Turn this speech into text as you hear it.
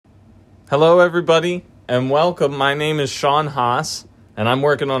Hello, everybody, and welcome. My name is Sean Haas, and I'm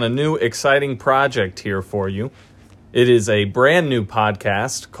working on a new, exciting project here for you. It is a brand new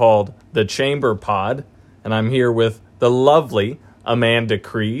podcast called The Chamber Pod, and I'm here with the lovely Amanda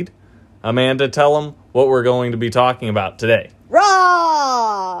Creed. Amanda, tell them what we're going to be talking about today.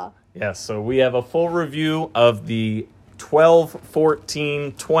 Raw! Yes, so we have a full review of the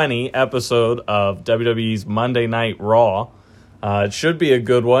 12-14-20 episode of WWE's Monday Night Raw. It should be a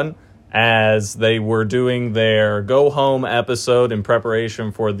good one, as they were doing their go-home episode in preparation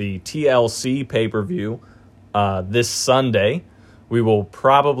for the TLC pay-per-view this Sunday. We will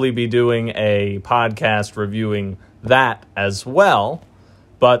probably be doing a podcast reviewing that as well,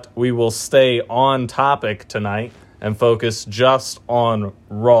 but we will stay on topic tonight and focus just on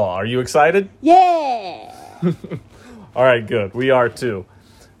Raw. Are you excited? Yeah! All right, good. We are too.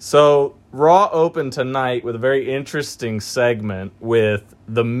 So, Raw opened tonight with a very interesting segment with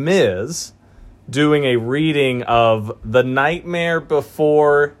The Miz doing a reading of The Nightmare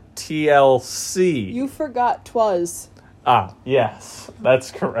Before TLC. You forgot 'twas. Ah, yes,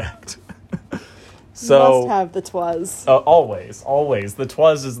 that's correct. So, must have the 'twas. Always. The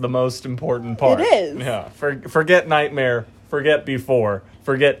 'twas is the most important part. It is. Yeah. Forget Nightmare. Forget Before.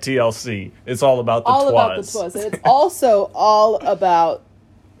 Forget TLC. It's all about the all 'twas. About the 'twas. And it's also all about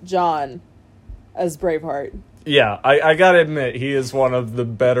John as Braveheart. Yeah, I gotta admit, he is one of the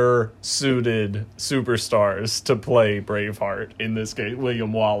better suited superstars to play Braveheart in this case,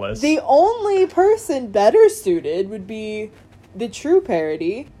 William Wallace. The only person better suited would be the true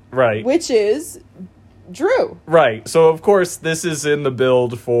parody. Right. Which is Drew. Right. So, of course, this is in the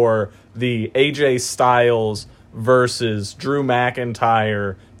build for the AJ Styles versus Drew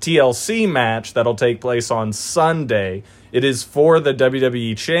McIntyre TLC match that'll take place on Sunday. It is for the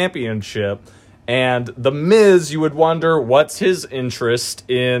WWE Championship. And The Miz, you would wonder, what's his interest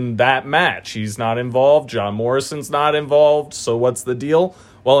in that match? He's not involved. John Morrison's not involved. So what's the deal?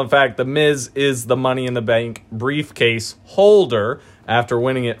 Well, in fact, The Miz is the Money in the Bank briefcase holder after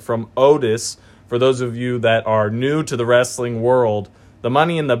winning it from Otis. For those of you that are new to the wrestling world, the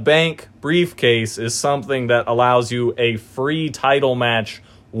Money in the Bank briefcase is something that allows you a free title match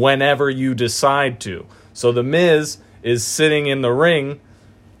whenever you decide to. So The Miz is sitting in the ring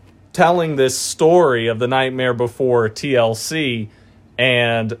telling this story of the Nightmare Before TLC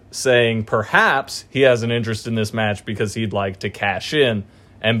and saying perhaps he has an interest in this match because he'd like to cash in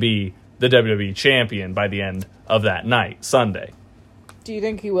and be the WWE champion by the end of that night, Sunday. Do you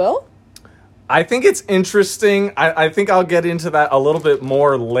think he will? I think it's interesting. I think I'll get into that a little bit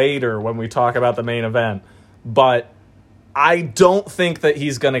more later when we talk about the main event. But I don't think that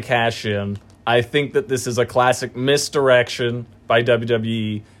he's going to cash in. I think that this is a classic misdirection by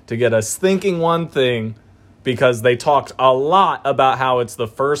WWE to get us thinking one thing, because they talked a lot about how it's the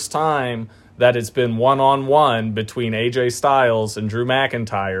first time that it's been one-on-one between AJ Styles and Drew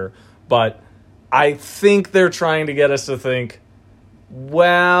McIntyre. But I think they're trying to get us to think,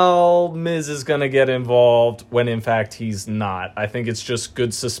 well, Miz is going to get involved, when in fact he's not. I think it's just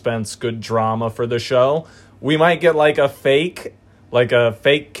good suspense, good drama for the show. We might get like a fake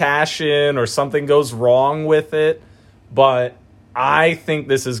cash-in or something goes wrong with it, but I think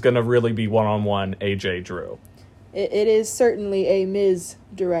this is going to really be one-on-one AJ Drew. It is certainly a Miz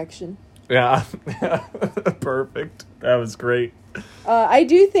direction. Yeah, perfect. That was great. I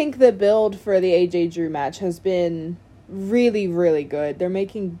do think the build for the AJ Drew match has been really, really good. They're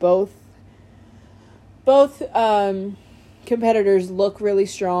making both competitors look really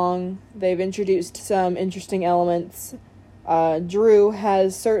strong. They've introduced some interesting elements. Drew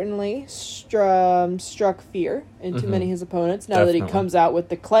has certainly struck fear into many of his opponents now that he comes out with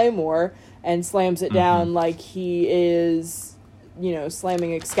the Claymore and slams it down like he is,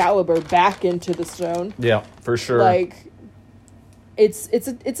 slamming Excalibur back into the stone. Yeah, for sure. Like, it's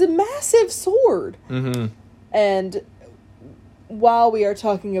a massive sword. Mm-hmm. And while we are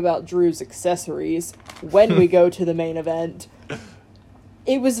talking about Drew's accessories, when we go to the main event,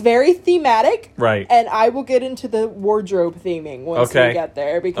 it was very thematic. Right. And I will get into the wardrobe theming once we get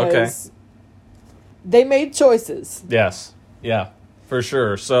there, because they made choices. Yes. Yeah, for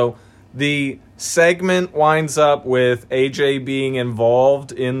sure. So the segment winds up with AJ being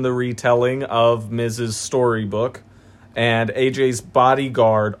involved in the retelling of Miz's storybook, and AJ's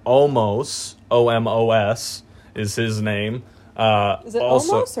bodyguard, Omos, O-M-O-S, is his name. Is it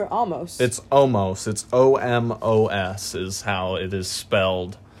Omos or Almost? It's Omos. It's O-M-O-S is how it is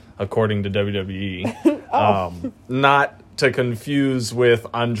spelled, according to WWE. Not to confuse with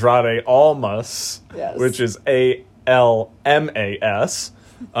Andrade Almas, which is A-L-M-A-S.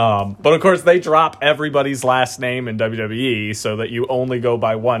 But of course, they drop everybody's last name in WWE so that you only go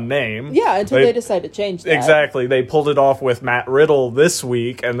by one name. Yeah, until they decide to change that. Exactly. They pulled it off with Matt Riddle this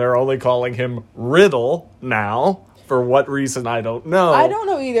week, and they're only calling him Riddle now. For what reason, I don't know. I don't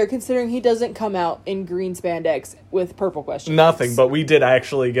know either, considering he doesn't come out in green spandex with purple question marks. Nothing, but we did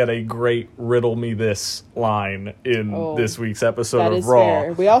actually get a great Riddle Me This line in this week's episode of Raw.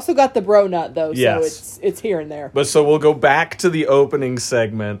 Fair. We also got the bro nut, though, yes. so it's here and there. But so we'll go back to the opening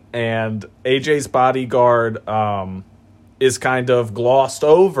segment, and AJ's bodyguard is kind of glossed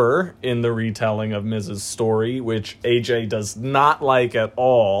over in the retelling of Miz's story, which AJ does not like at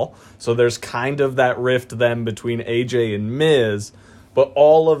all. So there's kind of that rift then between AJ and Miz. But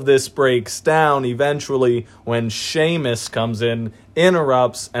all of this breaks down eventually when Sheamus comes in,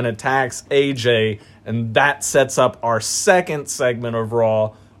 interrupts, and attacks AJ. And that sets up our second segment of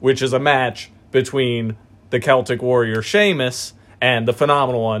Raw, which is a match between the Celtic Warrior Sheamus and the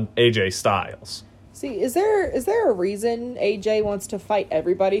phenomenal one, AJ Styles. See, is there a reason AJ wants to fight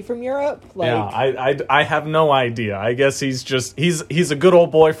everybody from Europe? Yeah, I have no idea. I guess he's a good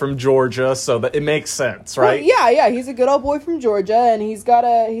old boy from Georgia, so that it makes sense, right? Well, yeah, he's a good old boy from Georgia, and he's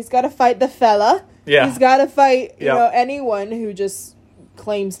gotta fight the fella. Yeah, he's gotta fight anyone who just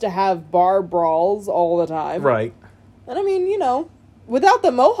claims to have bar brawls all the time, right? And I mean, without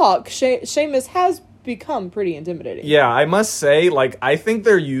the mohawk, Sheamus has become pretty intimidating. Yeah, I must say, I think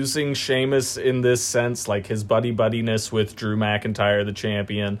they're using Sheamus in this sense, his buddy-buddiness with Drew McIntyre, the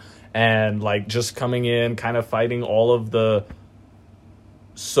champion, and, just coming in, kind of fighting all of the,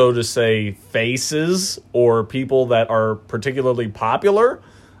 so to say, faces or people that are particularly popular.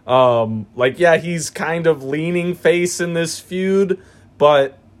 He's kind of leaning face in this feud,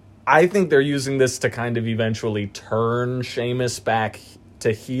 but I think they're using this to kind of eventually turn Sheamus back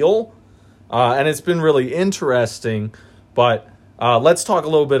to heel. And it's been really interesting, but let's talk a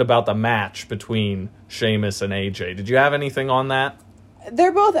little bit about the match between Sheamus and AJ. Did you have anything on that?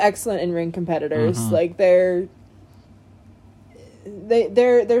 They're both excellent in-ring competitors. Mm-hmm.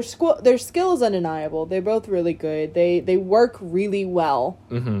 Their skill is undeniable. They're both really good. They work really well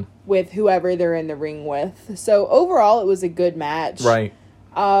with whoever they're in the ring with. So overall, it was a good match. Right.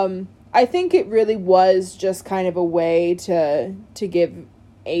 I think it really was just kind of a way to give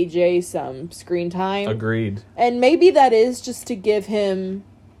AJ some screen time. Agreed. And maybe that is just to give him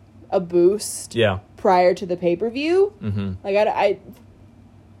a boost prior to the pay-per-view. Mm-hmm.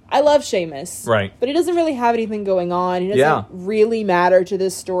 I love Sheamus. Right. But he doesn't really have anything going on. He doesn't really matter to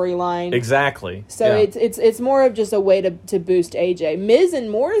this storyline. Exactly. So it's more of just a way to boost AJ. Miz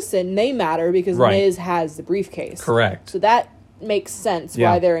and Morrison, they matter because Miz has the briefcase. Correct. So that makes sense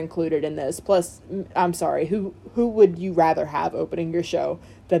why they're included in this. Plus, I'm sorry, who would you rather have opening your show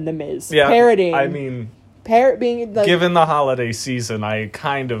than the Miz? Yeah, parodying. I mean, being given the holiday season, I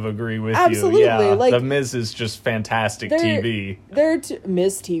kind of agree with you. Absolutely. Yeah, the Miz is just fantastic TV.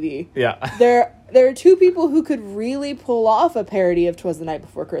 Miz TV. Yeah. There are two people who could really pull off a parody of 'Twas the Night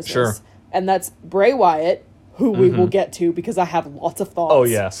Before Christmas. Sure. And that's Bray Wyatt, who we will get to because I have lots of thoughts. Oh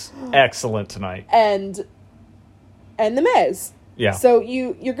yes, excellent tonight. And the Miz. Yeah. So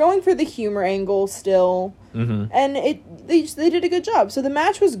you're going for the humor angle still, and they did a good job. So the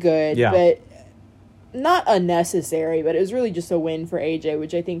match was good, but not unnecessary. But it was really just a win for AJ,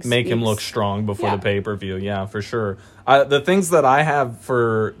 which I think make him look strong before the pay-per-view. Yeah, for sure. The things that I have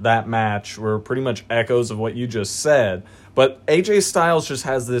for that match were pretty much echoes of what you just said. But AJ Styles just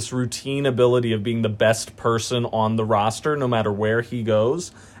has this routine ability of being the best person on the roster no matter where he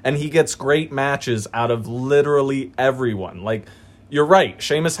goes. And he gets great matches out of literally everyone. You're right.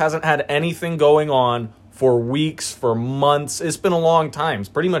 Sheamus hasn't had anything going on for weeks, for months. It's been a long time. It's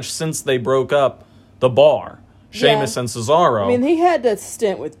pretty much since they broke up the Bar. Sheamus and Cesaro. I mean, he had that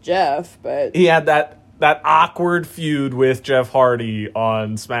stint with Jeff, but he had that awkward feud with Jeff Hardy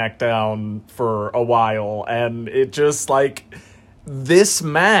on SmackDown for a while, and it just this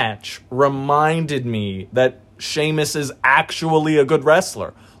match reminded me that Sheamus is actually a good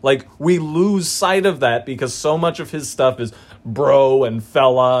wrestler. We lose sight of that because so much of his stuff is bro and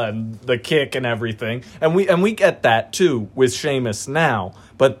fella and the kick and everything. And we get that too with Sheamus now.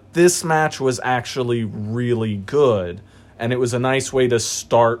 But this match was actually really good. And it was a nice way to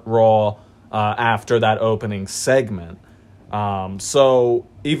start Raw after that opening segment. So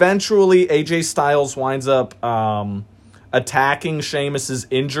eventually AJ Styles winds up attacking Sheamus's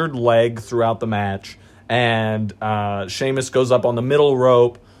injured leg throughout the match. And Sheamus goes up on the middle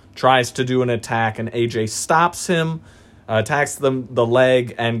rope, tries to do an attack, and AJ stops him, attacks the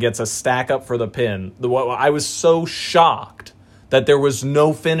leg, and gets a stack up for the pin. I was so shocked that there was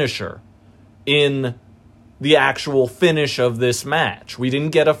no finisher in the actual finish of this match. We didn't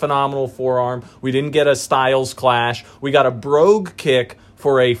get a phenomenal forearm. We didn't get a Styles clash. We got a brogue kick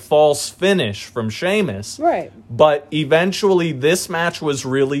for a false finish from Sheamus. Right. But eventually this match was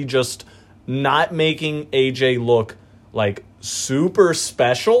really just not making AJ look like super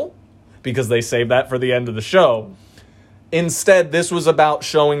special, because they saved that for the end of the show. Instead, this was about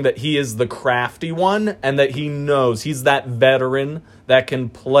showing that he is the crafty one and that he knows he's that veteran that can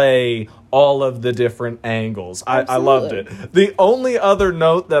play all of the different angles. I loved it. The only other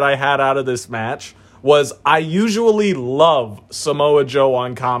note that I had out of this match was I usually love Samoa Joe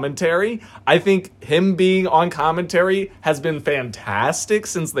on commentary. I think him being on commentary has been fantastic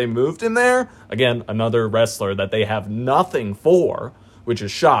since they moved in there. Again, another wrestler that they have nothing for, which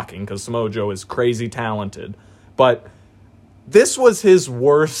is shocking because Samoa Joe is crazy talented. But this was his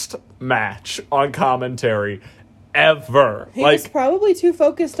worst match on commentary ever. He was probably too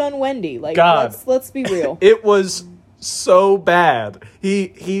focused on Wendy. God, let's be real. It was so bad.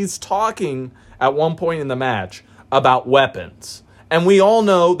 He's talking at one point in the match about weapons. And we all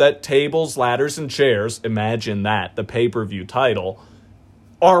know that tables, ladders, and chairs, imagine that, the pay-per-view title,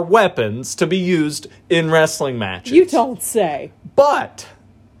 are weapons to be used in wrestling matches. You don't say. But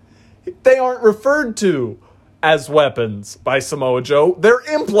they aren't referred to as weapons by Samoa Joe. They're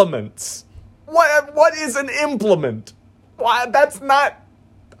implements. What is an implement? Why, that's not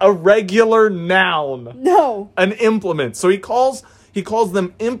a regular noun. No. An implement. So he calls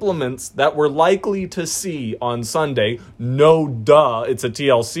them implements that we're likely to see on Sunday. No duh, it's a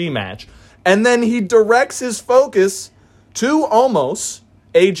TLC match. And then he directs his focus to Omos,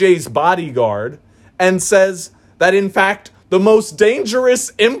 AJ's bodyguard, and says that in fact the most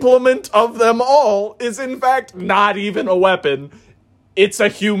dangerous implement of them all is in fact not even a weapon. It's a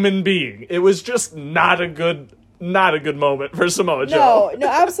human being. It was just not a good moment for Samoa Joe. No,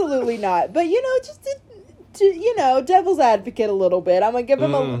 absolutely not. But just to devil's advocate a little bit, I'm gonna give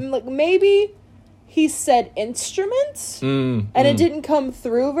him maybe he said instruments and it didn't come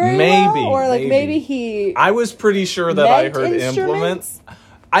through very well, or maybe he. I was pretty sure that I heard implements.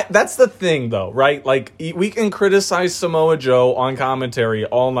 That's the thing, though, right? Like, we can criticize Samoa Joe on commentary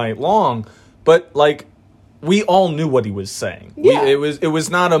all night long, but we all knew what he was saying. Yeah. It was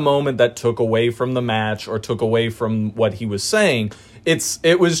not a moment that took away from the match or took away from what he was saying.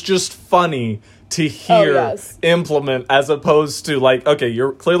 It was just funny to hear implement as opposed to okay,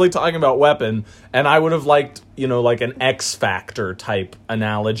 you're clearly talking about weapon, and I would have liked, an X Factor type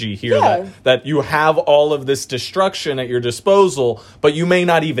analogy here that you have all of this destruction at your disposal, but you may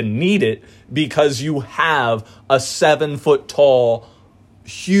not even need it because you have a 7-foot tall,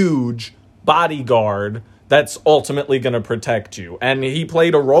 huge bodyguard that's ultimately going to protect you. And he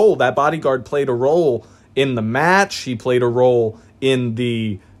played a role, that bodyguard played a role in the match, he played a role in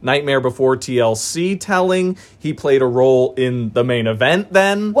the Nightmare Before TLC telling. He played a role in the main event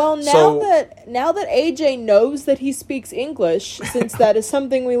then. Well, now that AJ knows that he speaks English, since that is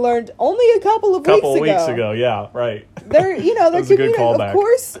something we learned only a couple of weeks ago. Yeah, right. There That's a good callback. Of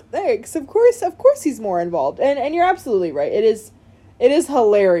course, thanks. Of course he's more involved. And you're absolutely right. It is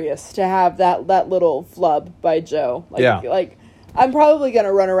hilarious to have that little flub by Joe. I'm probably going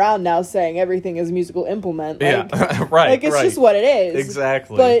to run around now saying everything is a musical implement. Right. It's just what it is.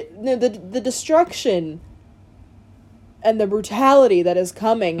 Exactly. But the destruction and the brutality that is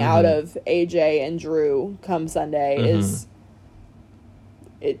coming out of AJ and Drew come Sunday is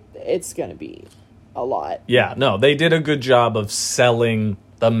it's going to be a lot. Yeah, no, they did a good job of selling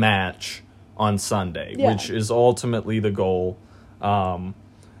the match on Sunday, which is ultimately the goal.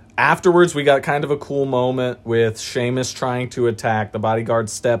 Afterwards, we got kind of a cool moment with Sheamus trying to attack. The bodyguard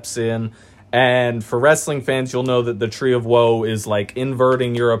steps in. And for wrestling fans, you'll know that the Tree of Woe is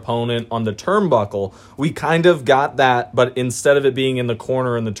inverting your opponent on the turnbuckle. We kind of got that, but instead of it being in the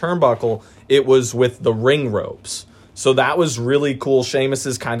corner in the turnbuckle, it was with the ring ropes. So that was really cool. Sheamus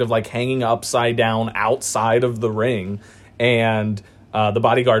is kind of hanging upside down outside of the ring. And the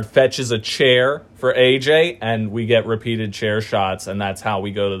bodyguard fetches a chair for AJ, and we get repeated chair shots, and that's how we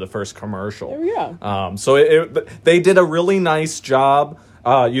go to the first commercial. There we go. So they did a really nice job.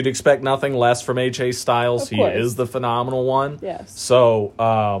 You'd expect nothing less from AJ Styles. He is the phenomenal one. Yes. So,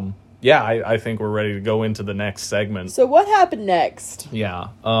 I think we're ready to go into the next segment. So what happened next? Yeah.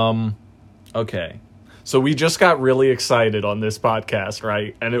 Okay. So we just got really excited on this podcast,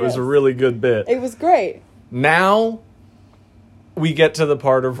 right? And it was a really good bit. It was great. Now we get to the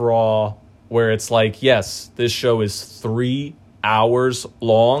part of Raw where it's yes, this show is 3 hours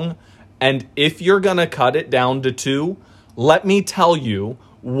long, and if you're going to cut it down to 2, let me tell you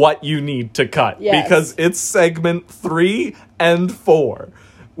what you need to cut. Yes. Because it's segment 3 and 4.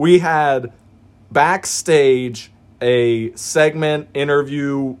 We had backstage, a segment,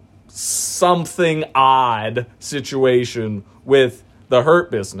 interview, something odd situation with the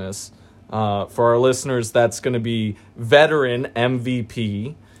Hurt Business. For our listeners, that's going to be veteran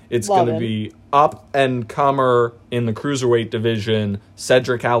MVP. It's going to be up-and-comer in the Cruiserweight division,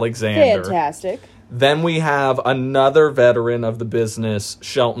 Cedric Alexander. Fantastic. Then we have another veteran of the business,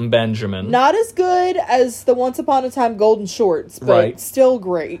 Shelton Benjamin. Not as good as the Once Upon a Time Golden Shorts, but still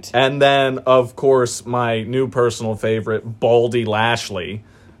great. And then, of course, my new personal favorite, Baldy Lashley.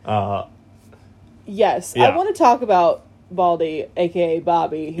 Yes. Yeah. I want to talk about Baldy, a.k.a.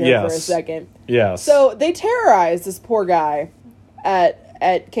 Bobby, here for a second. Yes. So they terrorize this poor guy at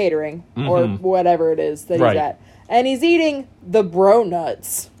catering, or whatever it is that he's at. And he's eating the bro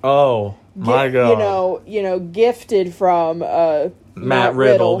nuts. Oh, my God. You know, gifted from Matt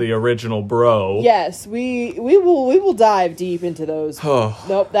Riddle, the original bro. Yes, we will dive deep into those.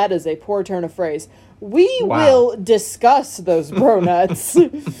 Nope, that is a poor turn of phrase. We will discuss those bro nuts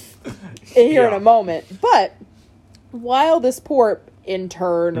here in a moment. But while this poor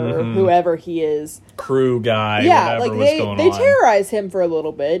intern or whoever he is, crew guy, they terrorize him for a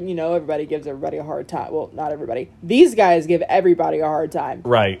little bit. You know, everybody gives everybody a hard time. Well, not everybody. These guys give everybody a hard time.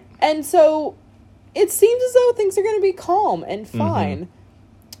 Right. And so it seems as though things are going to be calm and fine.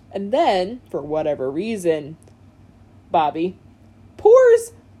 And then, for whatever reason, Bobby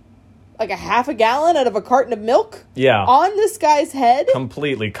pours like a half a gallon out of a carton of milk on this guy's head.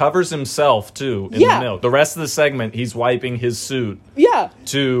 Completely. Covers himself, too, in the milk. The rest of the segment, he's wiping his suit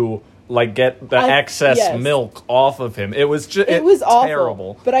to, like, get the excess milk off of him. It was just it was awful,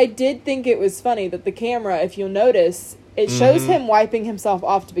 terrible. But I did think it was funny that the camera, if you'll notice, it shows him wiping himself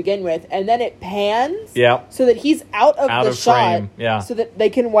off to begin with, and then it pans so that he's out of the shot, so that they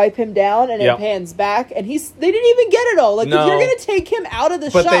can wipe him down, and it pans back, and they didn't even get it all. Like, if you're going to take him out of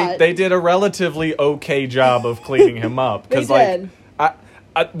the shot... But they did a relatively okay job of cleaning him up. They did.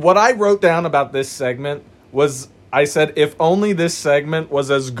 What I wrote down about this segment was... I said, if only this segment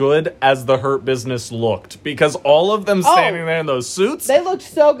was as good as the Hurt Business looked. Because all of them standing there in those suits... They looked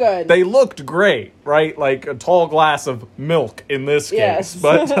so good. They looked great, right? Like a tall glass of milk in this case.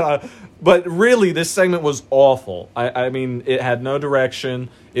 But really, this segment was awful. I mean, it had no direction.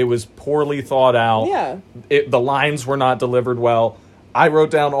 It was poorly thought out. Yeah. The lines were not delivered well. I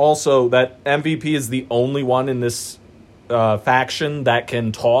wrote down also that MVP is the only one in this faction that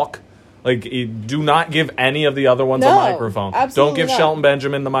can talk. Like, do not give any of the other ones a microphone. Don't give Shelton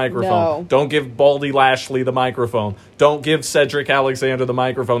Benjamin the microphone. Don't give Baldy Lashley the microphone. Don't give Cedric Alexander the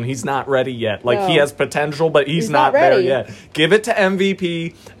microphone. He's not ready yet. Like, he has potential, but he's not there yet. Give it to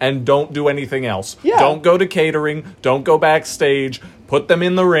MVP and don't do anything else. Yeah. Don't go to catering. Don't go backstage. Put them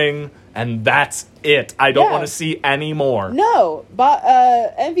in the ring, and that's it. I don't want to see any more. No, but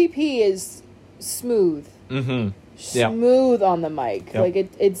MVP is smooth. Smooth on the mic. Like,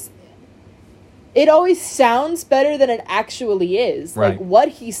 it always sounds better than it actually is. Right. Like, what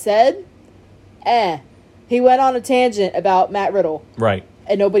he said, he went on a tangent about Matt Riddle. Right.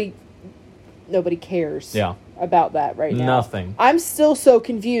 And nobody cares about that right now. Nothing. I'm still so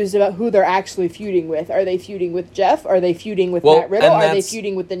confused about who they're actually feuding with. Are they feuding with Jeff? Are they feuding with Matt Riddle? Are they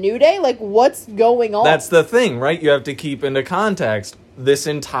feuding with the New Day? Like, what's going on? That's the thing, right? You have to keep into context. This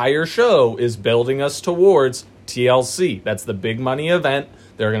entire show is building us towards TLC. That's the big money event.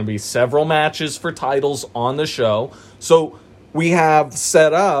 There are going to be several matches for titles on the show. So we have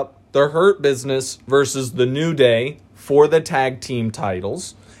set up the Hurt Business versus the New Day for the tag team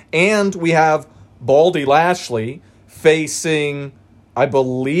titles. And we have Baldy Lashley facing, I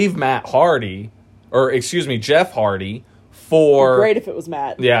believe, Jeff Hardy for... Great if it was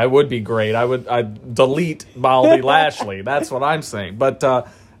Matt. Yeah, it would be great. I'd delete Baldy Lashley. That's what I'm saying. But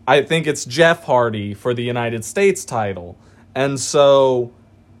I think it's Jeff Hardy for the United States title. And so...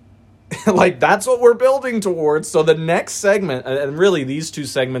 like, that's what we're building towards. So the next segment, and really these two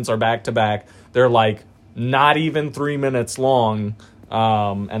segments are back-to-back. They're, like, not even 3 minutes long,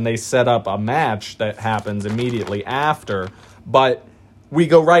 and they set up a match that happens immediately after. But we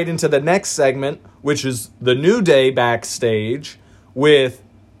go right into the next segment, which is the New Day backstage with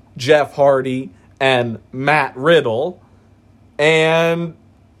Jeff Hardy and Matt Riddle. And...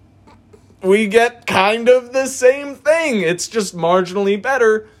 we get kind of the same thing. It's just marginally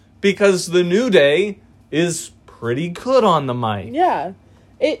better because the New Day is pretty good on the mic. Yeah.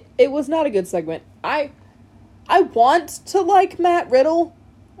 It was not a good segment. I want to like Matt Riddle.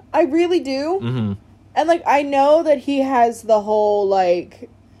 I really do. Mm-hmm. And, like, I know that he has the whole, like,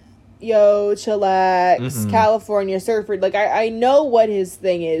 yo, chillax, California surfer. Like, I know what his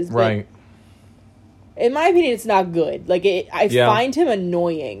thing is. But right. In my opinion, it's not good. Like, I find him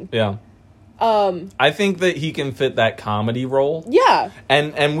annoying. Yeah. I think that he can fit that comedy role. Yeah.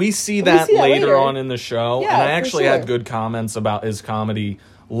 And we see that later on in the show. Yeah, and I actually sure. had good comments about his comedy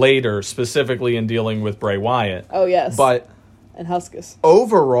later, specifically in dealing with Bray Wyatt. Oh, yes. But and Huskus.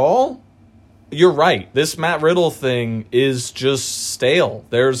 Overall, you're right. This Matt Riddle thing is just stale.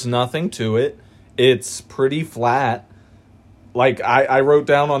 There's nothing to it. It's pretty flat. Like, I wrote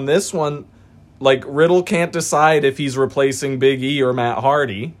down on this one, like, Riddle can't decide if he's replacing Big E or Matt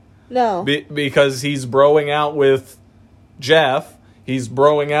Hardy. No. Because he's broing out with Jeff. He's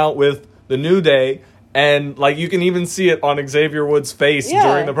broing out with the New Day. And, like, you can even see it on Xavier Woods' face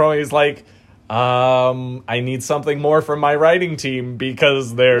during the promo. He's like, I need something more from my writing team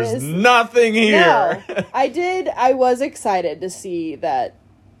because there's nothing here. No. I was excited to see that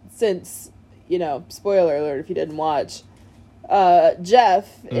since, spoiler alert if you didn't watch,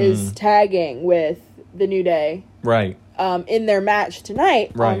 Jeff is tagging with the New Day. Right. In their match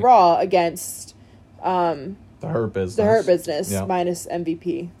tonight on Raw against the Hurt Business. The Hurt Business minus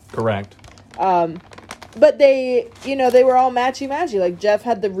MVP. Correct. But they were all matchy. Like, Jeff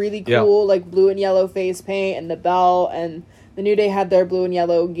had the really cool, like, blue and yellow face paint and the belt, and the New Day had their blue and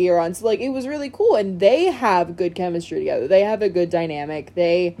yellow gear on. So, like, it was really cool. And they have good chemistry together. They have a good dynamic.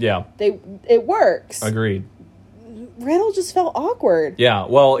 It works. Agreed. Riddle just felt awkward. Yeah,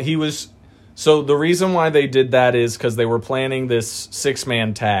 well, so the reason why they did that is because they were planning this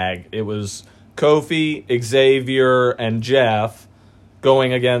 6-man tag. It was Kofi, Xavier, and Jeff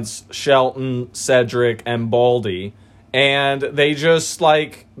going against Shelton, Cedric, and Baldy. And they just,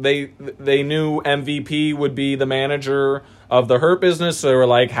 like, they knew MVP would be the manager of the Hurt Business, so they were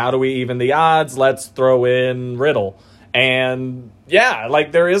like, how do we even the odds? Let's throw in Riddle. And, yeah,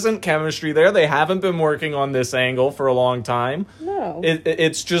 like, there isn't chemistry there. They haven't been working on this angle for a long time. No.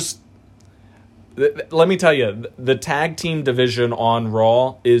 It's just... Let me tell you, the tag team division on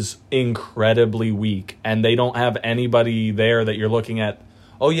Raw is incredibly weak, and they don't have anybody there that you're looking at.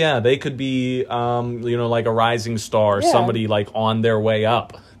 Oh yeah, they could be, like a rising star, somebody like on their way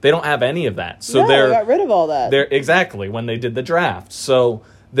up. They don't have any of that, so they got rid of all that. They're exactly when they did the draft. So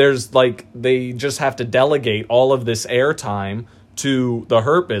there's like they just have to delegate all of this airtime to the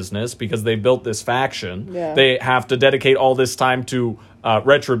Hurt Business because they built this faction. Yeah. They have to dedicate all this time to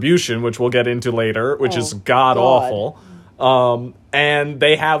Retribution, which we'll get into later, which is god awful. And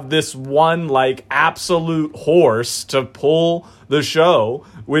they have this one like absolute horse to pull the show,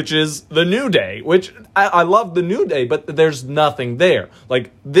 which is the New Day, which I love the New Day, but there's nothing there.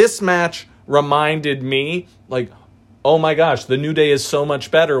 Like, this match reminded me, like, oh my gosh, the New Day is so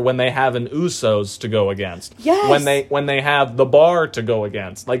much better when they have an Usos to go against. Yes. When they have the Bar to go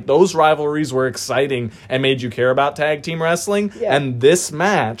against. Like, those rivalries were exciting and made you care about tag team wrestling. Yeah. And this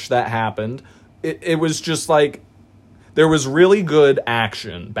match that happened, it was just like, there was really good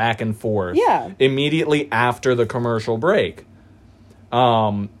action back and forth. Yeah. Immediately after the commercial break.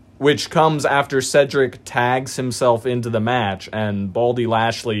 Which comes after Cedric tags himself into the match and Baldy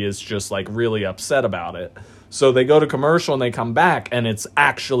Lashley is just like really upset about it. So they go to commercial and they come back and it's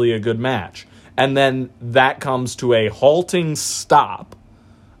actually a good match. And then that comes to a halting stop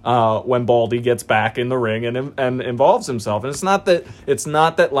when Baldy gets back in the ring and involves himself. And it's not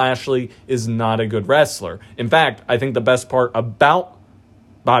that Lashley is not a good wrestler. In fact, I think the best part about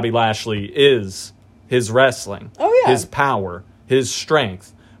Bobby Lashley is his wrestling. Oh, yeah. His power, his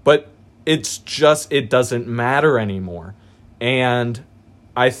strength. But it's just, it doesn't matter anymore. And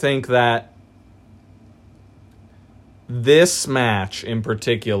I think that this match in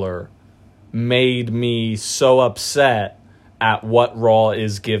particular made me so upset at what Raw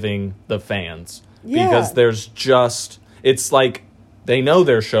is giving the fans. Yeah. Because there's just, it's like they know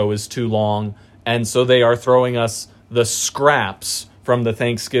their show is too long, and so they are throwing us the scraps from the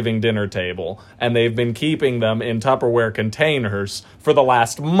Thanksgiving dinner table, and they've been keeping them in Tupperware containers for the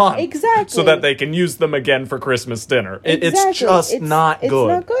last month. Exactly. So that they can use them again for Christmas dinner. It's just not good. It's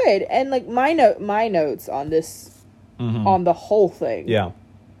not good. And like my notes on this, on the whole thing. Yeah.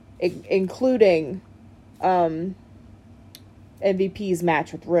 Including MVP's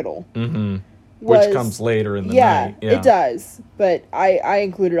match with Riddle. Mm-hmm. Which comes later in the night. Yeah, it does. But I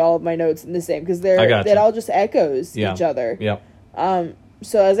included all of my notes in the same because it all just echoes each other. Yep.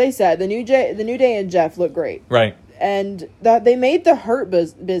 So as I said, the New Day and Jeff look great. Right. And they made the Hurt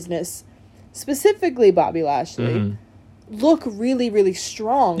Business, specifically Bobby Lashley, look really, really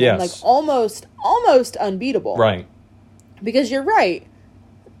strong. Yes. And like almost unbeatable. Right. Because you're right.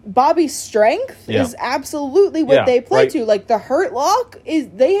 Bobby's strength is absolutely what they play to. Like, the Hurt Lock,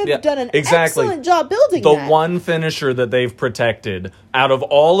 they have done an excellent job building the that. one finisher that they've protected out of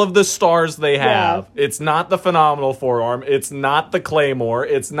all of the stars they have. It's not the Phenomenal Forearm. It's not the Claymore.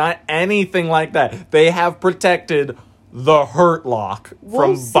 It's not anything like that. They have protected the Hurt Lock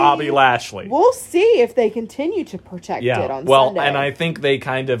from Bobby Lashley. We'll see if they continue to protect it on Sunday. And I think they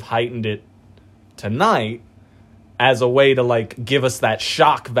kind of heightened it tonight as a way to, like, give us that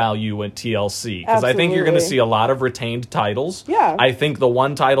shock value at TLC. Because I think you're going to see a lot of retained titles. Yeah. I think the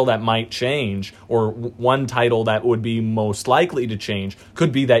one title that might change, or one title that would be most likely to change,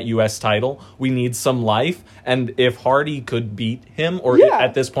 could be that U.S. title. We need some life. And if Hardy could beat him, or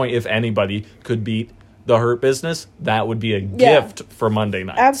at this point, if anybody could beat the Hurt Business, that would be a gift for Monday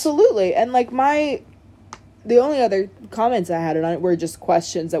night. Absolutely. And, like, the only other comments I had on it were just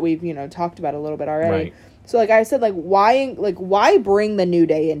questions that we've, talked about a little bit already. Right. So, like I said, why bring the New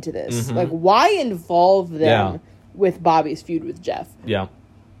Day into this? Mm-hmm. Like, why involve them with Bobby's feud with Jeff? Yeah.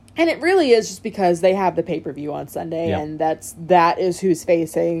 And it really is just because they have the pay-per-view on Sunday, and that is who's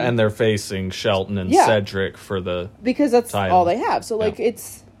facing. And they're facing Shelton and Cedric for the because that's title. all they have. So, like,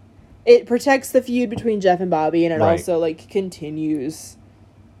 it protects the feud between Jeff and Bobby, and it also, like, continues.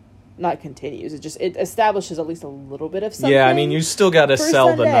 Not continues. It establishes at least a little bit of something. Yeah, I mean, you still got to sell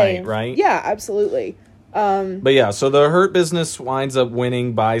Sunday. the night, right? Yeah, absolutely. But yeah, so the Hurt Business winds up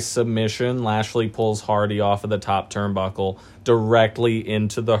winning by submission. Lashley pulls Hardy off of the top turnbuckle directly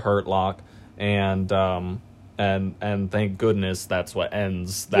into the Hurt Lock, and thank goodness that's what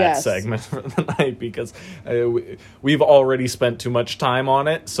ends that segment for the night, because we've already spent too much time on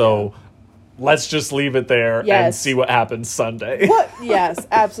it. So let's just leave it there and see what happens Sunday. Yes,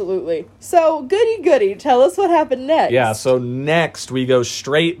 absolutely. So, goody. Tell us what happened next. Yeah, so next we go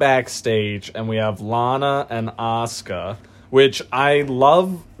straight backstage, and we have Lana and Asuka, which I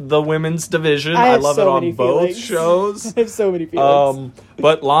love the women's division. I love it on both shows. I have so many feelings.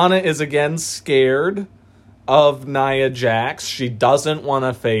 But Lana is again scared of Nia Jax. She doesn't want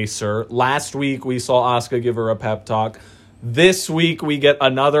to face her. Last week we saw Asuka give her a pep talk. This week, we get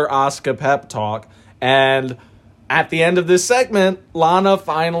another Asuka pep talk, and at the end of this segment, Lana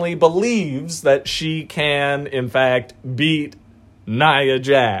finally believes that she can, in fact, beat Nia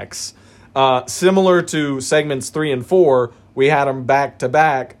Jax. Similar to segments 3 and 4, we had them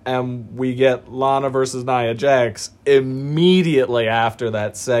back-to-back, and we get Lana versus Nia Jax immediately after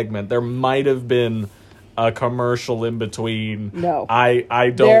that segment. There might have been a commercial in between. No.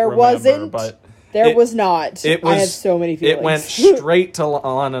 I don't remember, wasn't. But There was not. I have so many feelings. It went straight to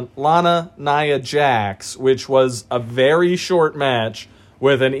Lana Nia Jax, which was a very short match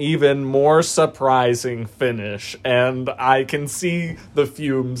with an even more surprising finish. And I can see the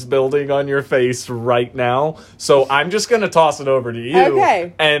fumes building on your face right now. So I'm just going to toss it over to you.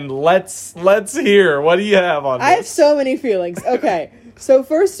 Okay. And let's hear. What do you have on this? I have so many feelings. Okay. So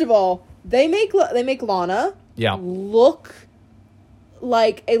first of all, they make Lana look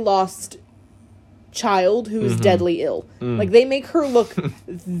like a lost child who is deadly ill. Like, they make her look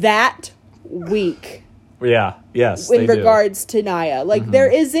that weak. Yeah, yes, in regards to Nia. Like, there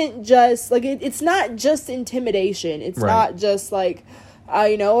isn't just, like, it's not just intimidation. It's not just, like,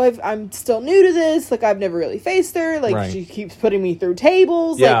 I'm still new to this. Like, I've never really faced her. Like, she keeps putting me through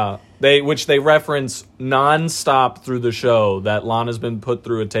tables. Yeah, which they reference nonstop through the show, that Lana's been put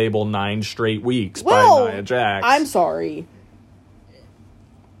through a table 9 straight weeks by Nia Jax. I'm sorry.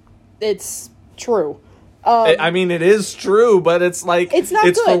 It's true. I mean, it is true, but it's like, it's not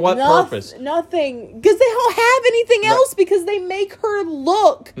good. For what purpose? Nothing. Because they don't have anything else, because they make her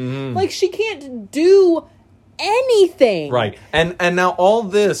look like she can't do anything. Right. And now all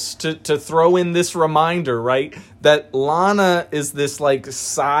this to throw in this reminder, right, that Lana is this, like,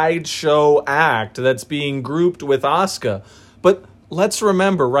 sideshow act that's being grouped with Asuka. But let's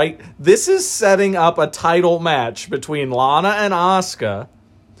remember, right, this is setting up a title match between Lana and Asuka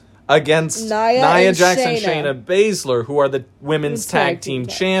against Nia Jax and Shayna Baszler, who are the women's tag team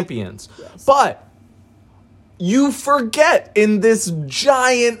champions. Yes. But you forget in this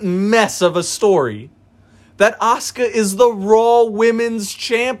giant mess of a story that Asuka is the Raw Women's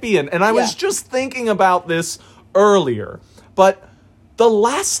Champion. And I was just thinking about this earlier. But the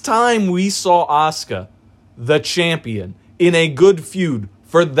last time we saw Asuka, the champion, in a good feud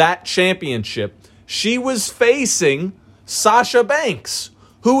for that championship, she was facing Sasha Banks,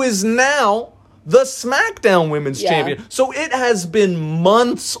 who is now the SmackDown Women's Champion. So it has been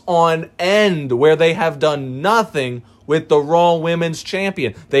months on end where they have done nothing with the Raw Women's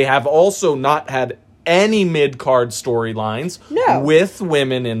Champion. They have also not had any mid-card storylines with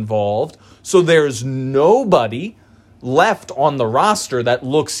women involved. So there's nobody left on the roster that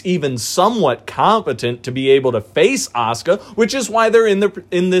looks even somewhat competent to be able to face Asuka, which is why they're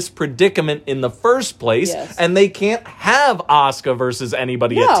in this predicament in the first place. Yes. And they can't have Asuka versus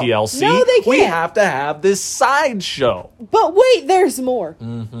anybody at TLC. No, they can't. We have to have this sideshow. But wait, there's more.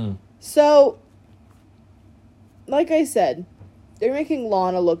 Mm-hmm. So, like I said, they're making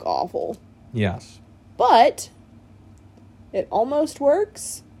Lana look awful. Yes. But it almost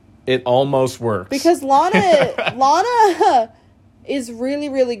works. It almost works. Because Lana is really,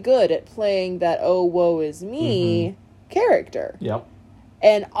 really good at playing that "oh, woe is me" character. Yep.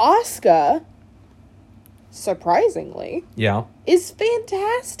 And Asuka, surprisingly, is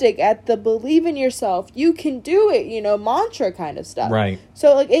fantastic at the believe in yourself, you can do it, mantra kind of stuff. Right.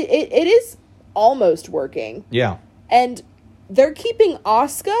 So, like, it is almost working. Yeah. And they're keeping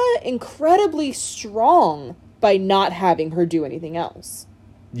Asuka incredibly strong by not having her do anything else.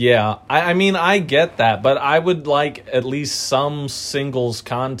 Yeah, I mean, I get that, but I would like at least some singles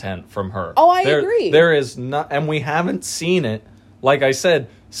content from her. Oh, I agree. There is not, and we haven't seen it, like I said,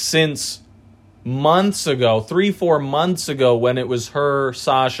 since months ago, 3-4 months ago, when it was her,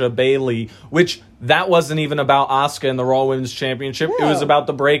 Sasha, Bayley, which that wasn't even about Asuka and the Raw Women's Championship. No. It was about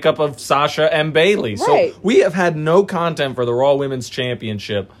the breakup of Sasha and Bayley. Right. So we have had no content for the Raw Women's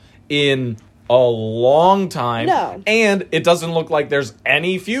Championship in a long time. No. And it doesn't look like there's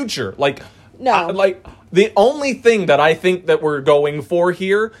any future. No. The only thing that I think that we're going for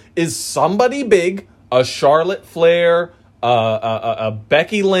here is somebody big, a Charlotte Flair, a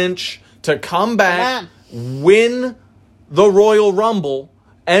Becky Lynch, to come back, win the Royal Rumble,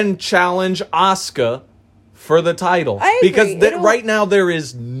 and challenge Asuka for the title. I agree. Because right now there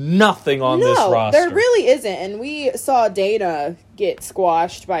is nothing on this roster. There really isn't, and we saw Dana get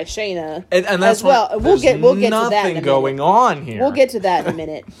squashed by Shayna, and that's as well. We'll get to that in a nothing going on here. We'll get to that in a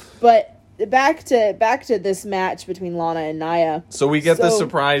minute. But back to this match between Lana and Nia. So we get the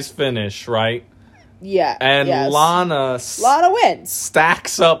surprise finish, right? Yeah, and Lana wins.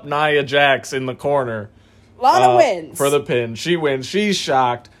 Stacks up Nia Jax in the corner. Lana wins for the pin. She wins. She's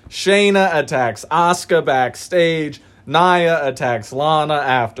shocked. Shayna attacks Asuka backstage. Nia attacks Lana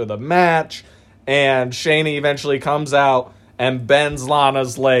after the match. And Shayna eventually comes out and bends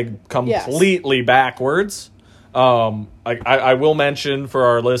Lana's leg completely backwards. I will mention for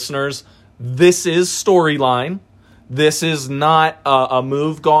our listeners, this is storyline. This is not a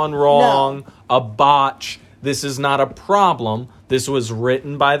move gone wrong, a botch. This is not a problem. This was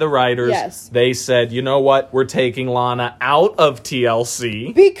written by the writers. Yes. They said, you know what? We're taking Lana out of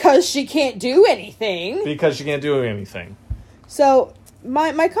TLC. Because she can't do anything. So,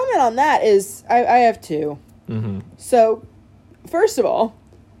 my comment on that is, I have two. Mm-hmm. So, first of all,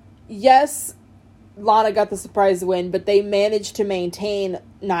 yes, Lana got the surprise win, but they managed to maintain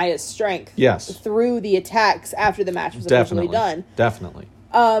Nia's strength. Yes. Through the attacks after the match was officially done. Definitely.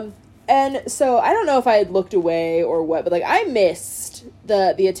 And so I don't know if I had looked away or what, but I missed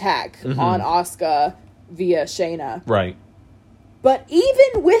the attack on Asuka via Shayna. Right. But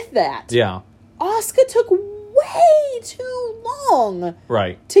even with that, Asuka took way too long.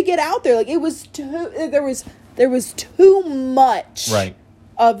 Right. To get out there. It was there was too much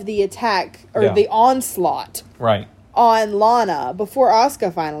of the attack or the onslaught. Right. On Lana before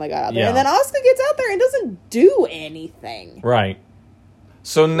Asuka finally got out there. And then Asuka gets out there and doesn't do anything. Right.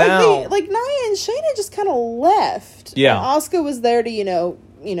 So now Nia and Shayna just kind of left. Yeah. And Asuka was there to,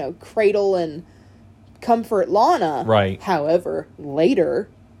 cradle and comfort Lana. Right. However, later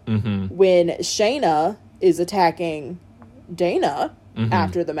when Shayna is attacking Dana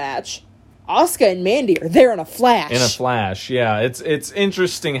after the match, Asuka and Mandy are there in a flash. Yeah. It's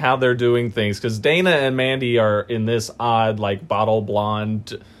interesting how they're doing things, because Dana and Mandy are in this odd, bottle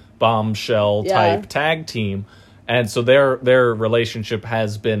blonde, bombshell type tag team. And so their relationship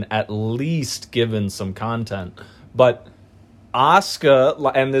has been at least given some content. But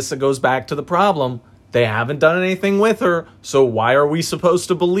Asuka, and this goes back to the problem, they haven't done anything with her, so why are we supposed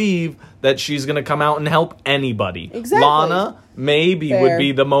to believe that she's going to come out and help anybody? Exactly. Lana maybe would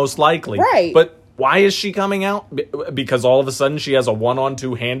be the most likely. Right. But why is she coming out? Because all of a sudden she has a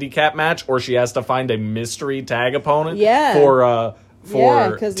 1-on-2 handicap match, or she has to find a mystery tag opponent for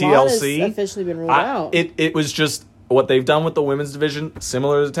TLC. Lana's officially been ruled out. It was just what they've done with the women's division,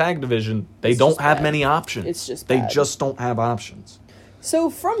 similar to the tag division. They don't have many options. It's just They bad. just don't have options. So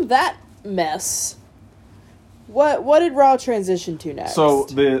from that mess, what did Raw transition to next? So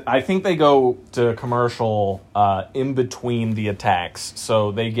I think they go to commercial in between the attacks.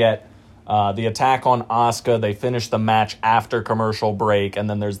 So they get the attack on Asuka. They finish the match after commercial break, and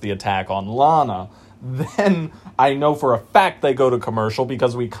then there's the attack on Lana. Then I know for a fact they go to commercial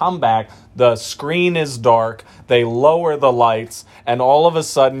because we come back, the screen is dark, they lower the lights, and all of a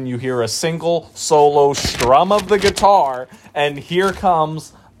sudden you hear a single solo strum of the guitar, and here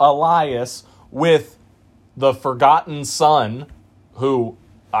comes Elias with the Forgotten Son, who...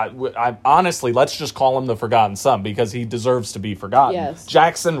 I honestly, let's just call him the Forgotten Son because he deserves to be forgotten. Yes.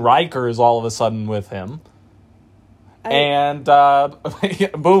 Jackson Riker is all of a sudden with him. And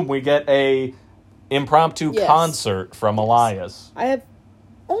boom, we get a impromptu concert from Elias. I have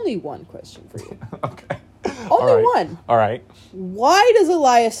only one question for you. Okay. Only one. All right. Why does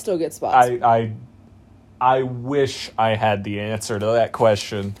Elias still get spots? I wish I had the answer to that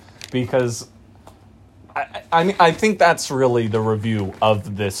question because... I think that's really the review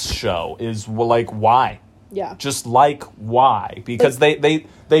of this show is like why. Yeah. Just like why because they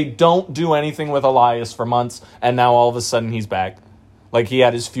don't do anything with Elias for months and now all of a sudden he's back. Like he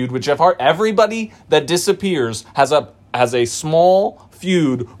had his feud with Jeff Hardy. Everybody that disappears has a small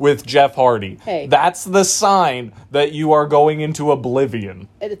feud with Jeff Hardy. Hey. That's the sign that you are going into oblivion.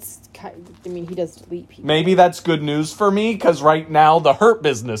 It's he does delete people. Maybe that's good news for me, because right now the Hurt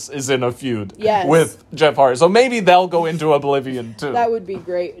Business is in a feud with Jeff Hardy. So maybe they'll go into oblivion, too. That would be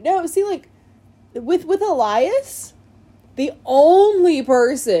great. No, see, like, with Elias, the only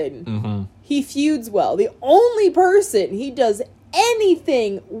person he feuds well, the only person he does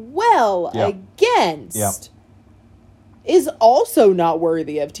anything well against is also not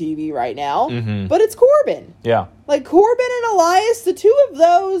worthy of TV right now, but it's Corbin. Yeah. Like, Corbin and Elias, the two of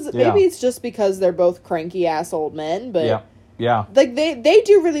those, maybe it's just because they're both cranky-ass old men, but... Yeah. Like, they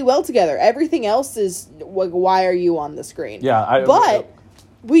do really well together. Everything else is, like, why are you on the screen? Yeah. But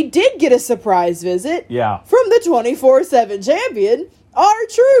we did get a surprise visit from the 24/7 champion,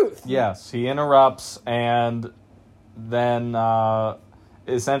 R-Truth. Yes, he interrupts and then...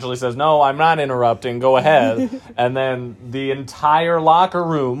 essentially says, no, I'm not interrupting, go ahead. And then the entire locker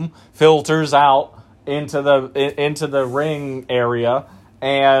room filters out into the ring area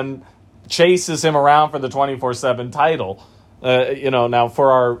and chases him around for the 24/7 title. Now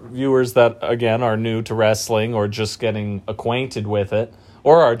for our viewers that, again, are new to wrestling or just getting acquainted with it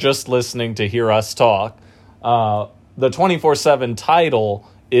or are just listening to hear us talk, the 24/7 title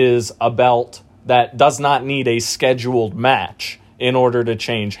is a belt that does not need a scheduled match in order to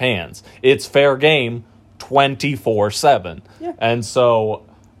change hands. It's fair game 24/7. Yeah. And so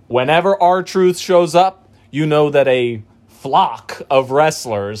whenever R-Truth shows up, you know that a flock of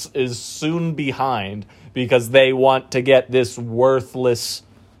wrestlers is soon behind because they want to get this worthless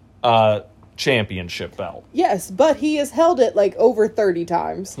championship belt. Yes, but he has held it like over 30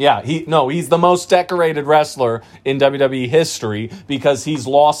 times. Yeah, he's the most decorated wrestler in WWE history because he's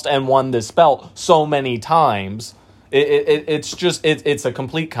lost and won this belt so many times. It's a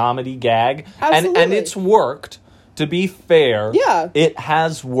complete comedy gag. Absolutely. And it's worked. To be fair, it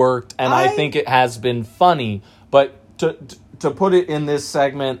has worked, and I think it has been funny. But to put it in this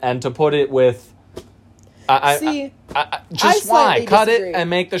segment and to put it with, just why cut it and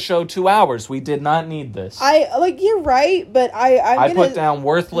make the show 2 hours? We did not need this. You're right, but I put down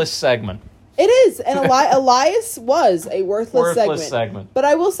worthless segment. It is, and Elias was a worthless segment. But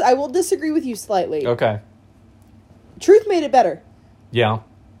I will disagree with you slightly. Okay. Truth made it better. Yeah.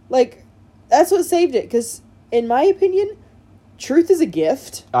 Like, that's what saved it, because, in my opinion, Truth is a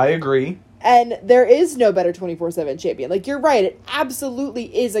gift. I agree. And there is no better 24/7 champion. Like, you're right, it absolutely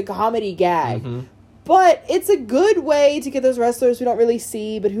is a comedy gag. Mm-hmm. But it's a good way to get those wrestlers we don't really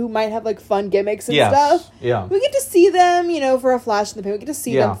see, but who might have, like, fun gimmicks and stuff. Yeah. We get to see them, for a flash in the pan. We get to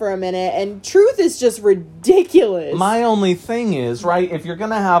see them for a minute, and Truth is just ridiculous. My only thing is, right, if you're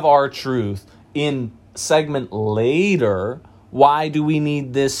going to have R-Truth in segment later, why do we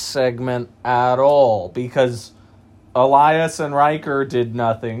need this segment at all? Because Elias and Riker did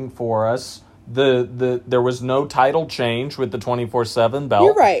nothing for us. There was no title change with the 24/7 belt.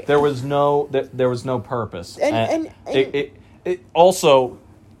 You're right. There was no purpose. And it also,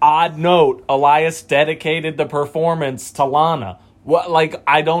 odd note, Elias dedicated the performance to Lana. What? Like,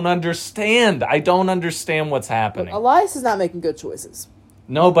 I don't understand. I don't understand what's happening. Elias is not making good choices.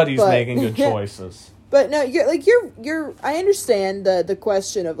 Nobody's making good choices. But no, you're. I understand the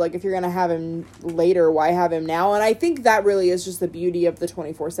question of, like, if you're gonna have him later, why have him now? And I think that really is just the beauty of the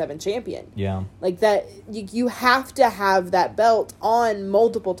 24/7 champion. Yeah, like that you have to have that belt on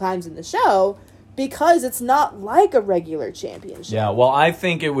multiple times in the show because it's not like a regular championship. Yeah, well, I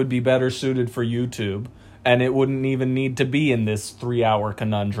think it would be better suited for YouTube, and it wouldn't even need to be in this 3-hour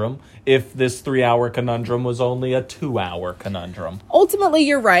conundrum if this 3-hour conundrum was only a 2-hour conundrum. Ultimately,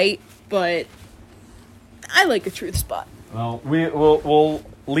 you're right, but I like a Truth spot. Well, we'll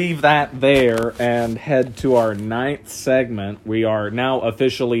leave that there and head to our 9th segment. We are now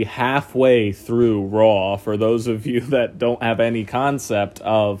officially halfway through Raw, for those of you that don't have any concept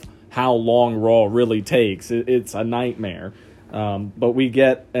of how long Raw really takes. It's a nightmare. But we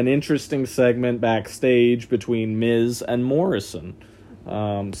get an interesting segment backstage between Miz and Morrison.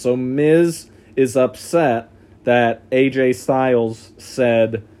 So Miz is upset that AJ Styles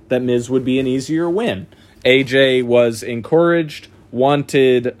said that Miz would be an easier win. AJ was encouraged,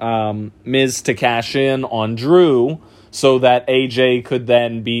 wanted Miz to cash in on Drew so that AJ could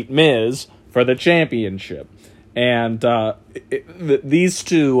then beat Miz for the championship. And these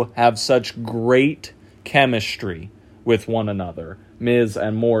two have such great chemistry with one another, Miz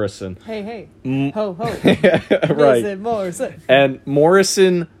and Morrison. Hey. Ho, ho. Right. Miz and Morrison. And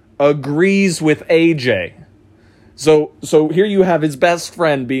Morrison agrees with AJ. So here you have his best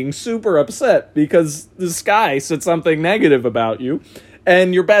friend being super upset because this guy said something negative about you,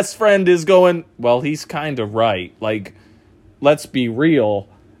 and your best friend is going, well, he's kind of right. Like, let's be real.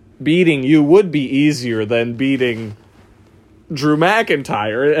 Beating you would be easier than beating Drew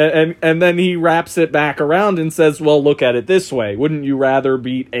McIntyre. And then he wraps it back around and says, well, look at it this way. Wouldn't you rather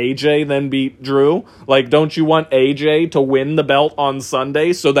beat AJ than beat Drew? Like, don't you want AJ to win the belt on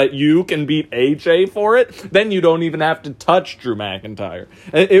Sunday so that you can beat AJ for it? Then you don't even have to touch Drew McIntyre.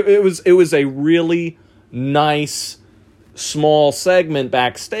 It was a really nice small segment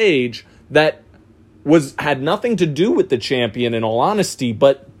backstage that had nothing to do with the champion, in all honesty,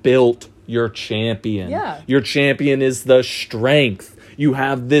 but built your champion. Yeah. Your champion is the strength. You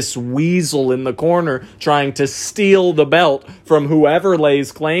have this weasel in the corner trying to steal the belt from whoever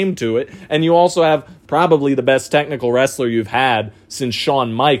lays claim to it. And you also have probably the best technical wrestler you've had since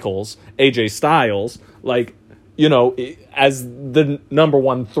Shawn Michaels, AJ Styles, like, you know, as the number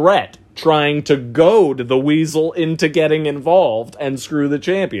one threat, trying to goad the weasel into getting involved and screw the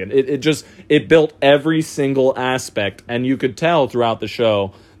champion. It built every single aspect. And you could tell throughout the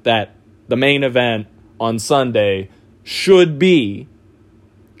show that the main event on Sunday should be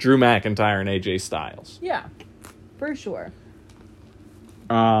Drew McIntyre and AJ Styles. Yeah, for sure.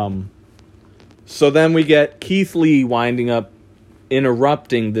 So then we get Keith Lee winding up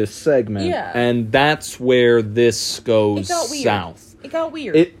interrupting this segment. Yeah. And that's where this goes south. It got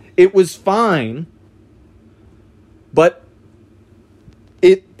weird. It was fine, but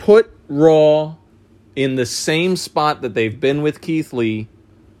it put Raw in the same spot that they've been with Keith Lee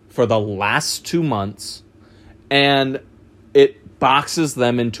for the last 2 months, and it boxes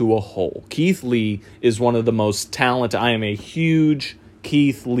them into a hole. Keith Lee is one of the most talented. I am a huge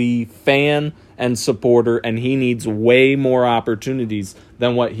Keith Lee fan and supporter, and he needs way more opportunities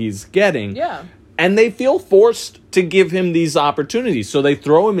than what he's getting. Yeah. And they feel forced to give him these opportunities. So they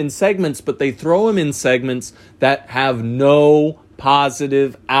throw him in segments, but they throw him in segments that have no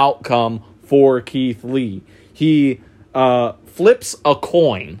positive outcome for Keith Lee. He flips a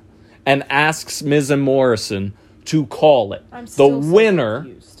coin and asks Miz and Morrison to call it. I'm still so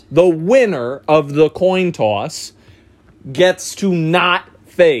confused. The winner of the coin toss gets to not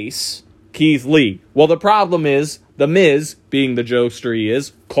face Keith Lee. Well, the problem is the Miz, being the jokester he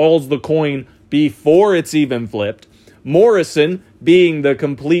is, calls the coin before it's even flipped. Morrison, being the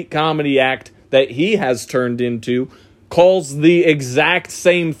complete comedy act that he has turned into, calls the exact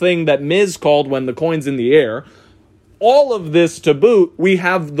same thing that Miz called when the coin's in the air. All of this to boot, we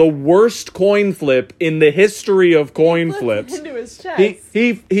have the worst coin flip in the history of coin flips. Into his chest.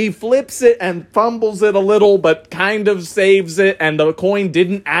 He flips it and fumbles it a little, but kind of saves it, and the coin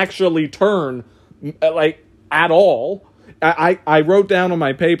didn't actually turn, like, at all. I wrote down on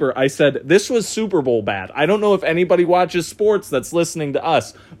my paper, I said, this was Super Bowl bad. I don't know if anybody watches sports that's listening to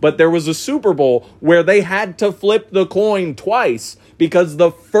us, but there was a Super Bowl where they had to flip the coin twice because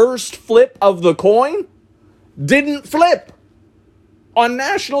the first flip of the coin didn't flip. On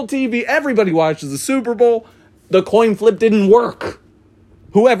national TV, everybody watches the Super Bowl. The coin flip didn't work.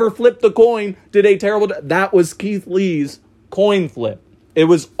 Whoever flipped the coin did a terrible... That was Keith Lee's coin flip. It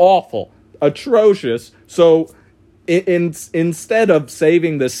was awful. Atrocious. So instead of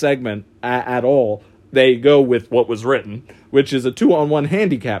saving this segment at all, they go with what was written, which is a 2-on-1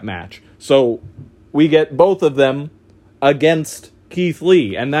 handicap match. So we get both of them against Keith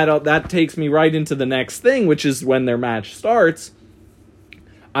Lee, and that takes me right into the next thing, which is when their match starts.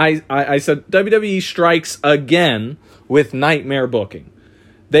 I said WWE strikes again with nightmare booking.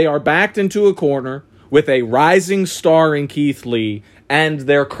 They are backed into a corner with a rising star in Keith Lee and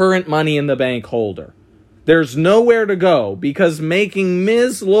their current Money in the Bank holder. There's nowhere to go because making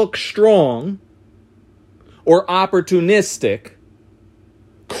Miz look strong or opportunistic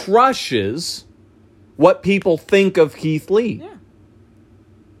crushes what people think of Keith Lee. Yeah.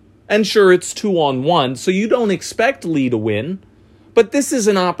 And sure, it's 2-on-1, so you don't expect Lee to win. But this is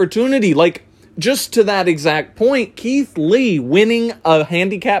an opportunity. Like, just to that exact point, Keith Lee winning a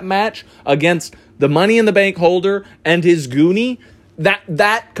handicap match against the Money in the Bank holder and his Goonie,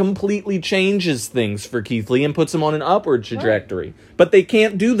 that completely changes things for Keith Lee and puts him on an upward trajectory. Right. But they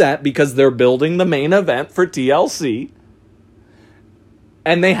can't do that because they're building the main event for TLC.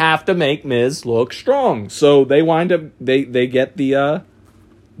 And they have to make Miz look strong. So they wind up they get the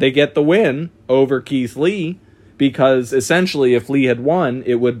win over Keith Lee, because essentially if Lee had won,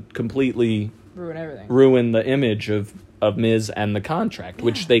 it would completely ruin everything. Ruin the image of Miz and the contract,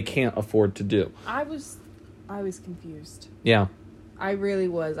 which they can't afford to do. I was confused. Yeah. I really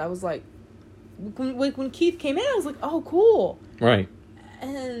was. I was like, when Keith came in, I was like, oh, cool. Right.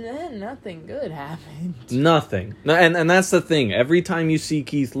 And then nothing good happened. Nothing. And that's the thing. Every time you see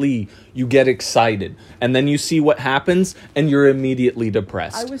Keith Lee, you get excited. And then you see what happens, and you're immediately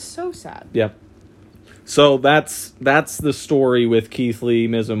depressed. I was so sad. Yep. So that's the story with Keith Lee,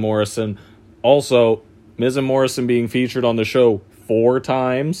 Miz and Morrison. Also, Miz and Morrison being featured on the show 4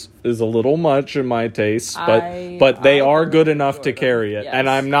 times is a little much in my taste, but they are good enough to carry it. Yes. And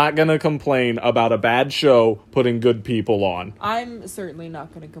I'm not going to complain about a bad show putting good people on. I'm certainly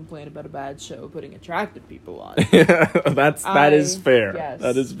not going to complain about a bad show putting attractive people on. That is fair. Yes,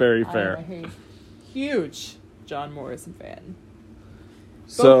 that is very fair. I'm a huge John Morrison fan.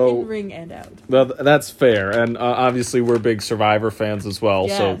 So, both in ring and out. Well, that's fair. And obviously we're big Survivor fans as well.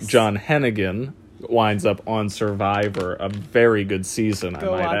 Yes. So John Hennigan winds up on Survivor, a very good season, I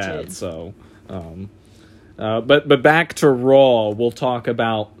might add. It. So, but back to Raw, we'll talk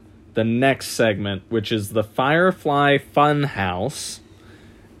about the next segment, which is the Firefly Funhouse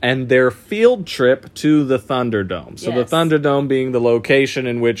and their field trip to the Thunderdome. So the Thunderdome being the location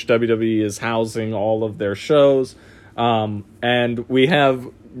in which WWE is housing all of their shows. And we have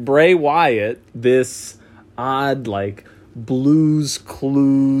Bray Wyatt, this odd, like, Blues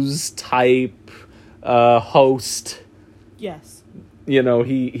Clues type host. Yes. You know,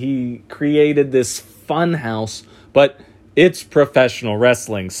 he created this fun house, but it's professional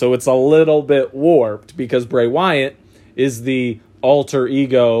wrestling, so it's a little bit warped because Bray Wyatt is the alter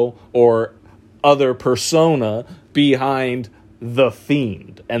ego or other persona behind the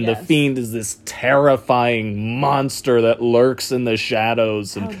Fiend. And the Fiend is this terrifying monster that lurks in the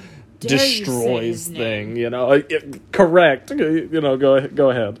shadows and destroys things, you know. Correct. You know, go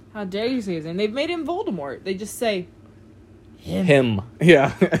ahead. How dare you say his name? They've made him Voldemort. They just say him.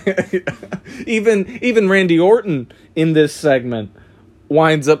 Yeah. Even Randy Orton in this segment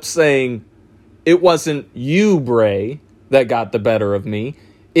winds up saying, it wasn't you, Bray, that got the better of me.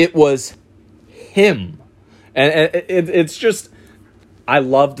 It was him. And it's just, I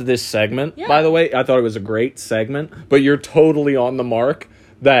loved this segment, by the way. I thought it was a great segment, but you're totally on the mark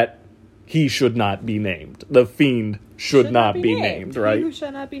that he should not be named. The Fiend should not be named, right? He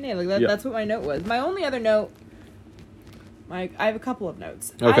should not be named. Like that's what my note was. My only other note, I have a couple of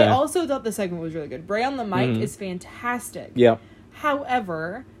notes. Okay. I also thought the segment was really good. Bray on the mic is fantastic. Yeah.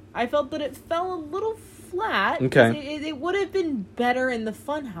 However, I felt that it fell a little flat. Okay. It would have been better in the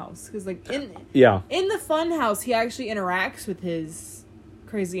Funhouse, because like in the Funhouse he actually interacts with his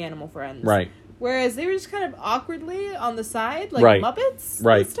crazy animal friends. Right. Whereas they were just kind of awkwardly on the side, like Muppets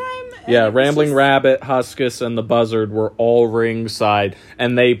this time. And Rambling Rabbit, Huskus, and the Buzzard were all ringside,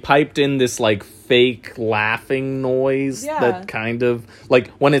 and they piped in this like fake laughing noise that kind of,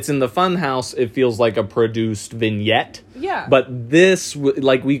 like, when it's in the Funhouse, it feels like a produced vignette. Yeah. But this,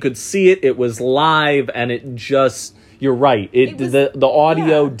 like, we could see it, it was live, and it just, you're right, the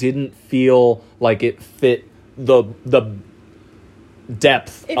audio didn't feel like it fit the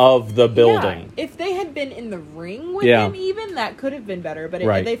depth of the building. If they had been in the ring with him, even that could have been better. But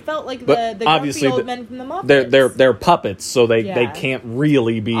they felt like the obviously grumpy old men from the Muppets. They're puppets, so they can't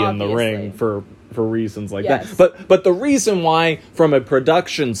really be in the ring for reasons like that. But the reason why, from a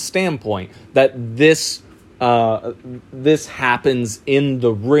production standpoint, that this happens in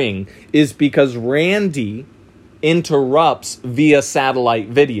the ring is because Randy interrupts via satellite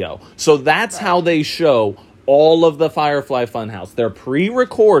video. So that's how they show all of the Firefly Funhouse. They're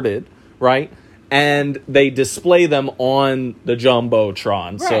pre-recorded, right? And they display them on the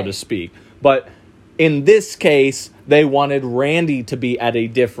Jumbotron, so to speak. But in this case, they wanted Randy to be at a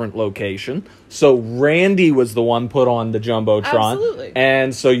different location. So Randy was the one put on the Jumbotron. Absolutely.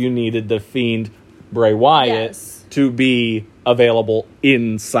 And so you needed the Fiend, Bray Wyatt, to be available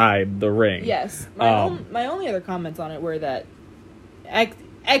inside the ring. Yes. My only other comments on it were that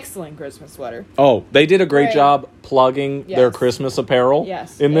excellent Christmas sweater. Oh, they did a great Bray. job plugging their Yes. Christmas apparel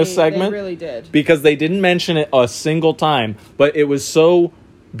in this segment. They really did. Because they didn't mention it a single time, but it was so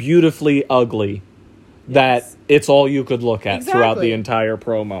beautifully ugly that it's all you could look at throughout the entire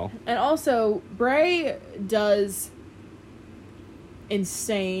promo. And also, Bray does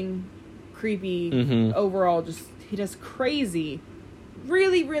insane, creepy, overall, just, he does crazy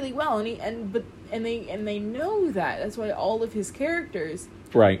really, really well. And they know that. That's why all of his characters,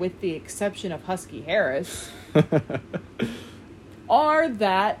 right, with the exception of Husky Harris, are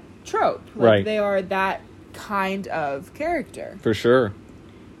that trope. Like, right. They are that kind of character. For sure.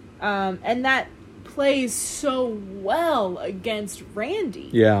 And that plays so well against Randy.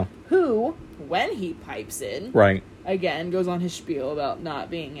 Yeah. Who, when he pipes in, right, again, goes on his spiel about not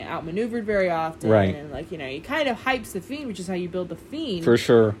being outmaneuvered very often. Right. And, like, he kind of hypes the Fiend, which is how you build the Fiend. For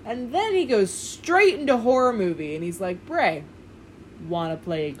sure. And then he goes straight into horror movie, and he's like, Bray, want to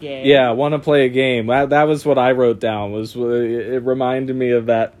play a game? Yeah, want to play a game. That was what I wrote down. It reminded me of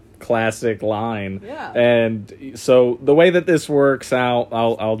that classic line. Yeah. And so the way that this works out,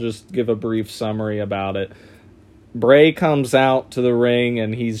 I'll just give a brief summary about it. Bray comes out to the ring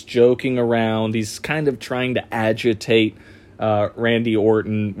and he's joking around. He's kind of trying to agitate Randy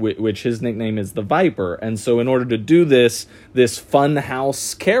Orton, which his nickname is the Viper. And so in order to do this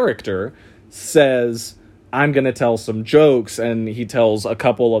funhouse character says, I'm going to tell some jokes, and he tells a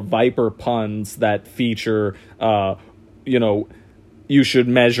couple of Viper puns that feature, you should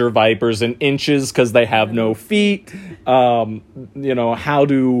measure vipers in inches because they have no feet. How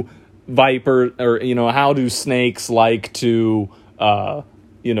do how do snakes like to,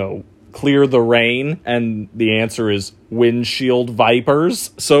 clear the rain? And the answer is windshield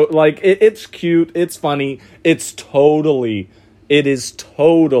vipers. So, like, it's cute. It's funny. It is totally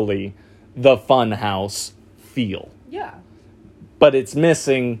the Funhouse feel. Yeah. But it's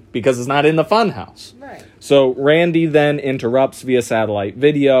missing because it's not in the Funhouse. Right. So Randy then interrupts via satellite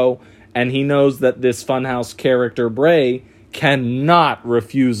video, and he knows that this Funhouse character, Bray, cannot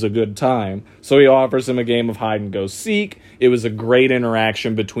refuse a good time. So he offers him a game of hide and go seek. It was a great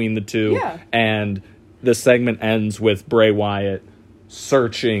interaction between the two. Yeah. And the segment ends with Bray Wyatt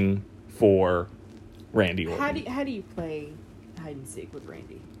searching for Randy Orton. How do you play hide and seek with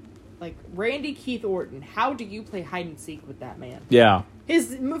Randy? Like, Randy Keith Orton, how do you play hide and seek with that man? Yeah.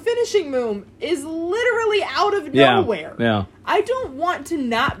 His finishing move is literally out of nowhere. Yeah. I don't want to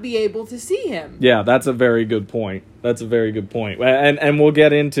not be able to see him. Yeah, that's a very good point. And we'll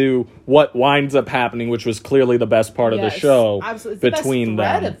get into what winds up happening, which was clearly the best part of the show. Absolutely. It's between the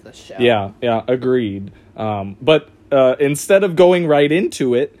best them. thread of the show. Yeah, agreed. But instead of going right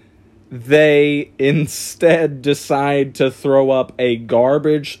into it, they instead decide to throw up a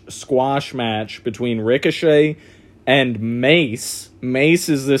garbage squash match between Ricochet and Mace. Mace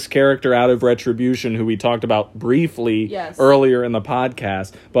is this character out of Retribution who we talked about briefly earlier in the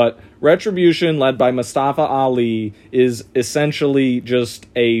podcast. But Retribution, led by Mustafa Ali, is essentially just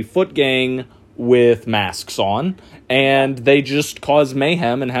a foot gang with masks on. And they just cause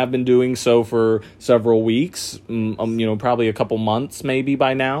mayhem and have been doing so for several weeks. Probably a couple months maybe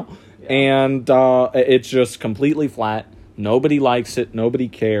by now. And it's just completely flat. Nobody likes it. Nobody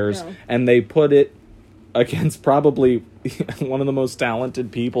cares. No. And they put it against probably one of the most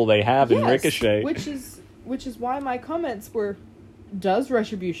talented people they have in Ricochet. Which is why my comments were, does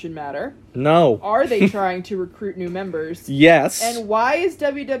Retribution matter? No. Are they trying to recruit new members? Yes. And why is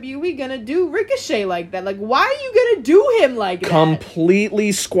WWE going to do Ricochet like that? Like, why are you going to do him like that?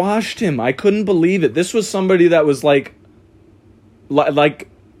 Completely squashed him. I couldn't believe it. This was somebody that was like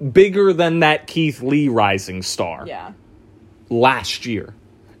bigger than that Keith Lee rising star. Yeah. Last year.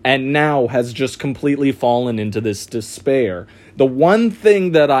 And now has just completely fallen into this despair. The one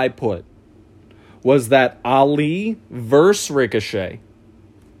thing that I put was that Ali versus Ricochet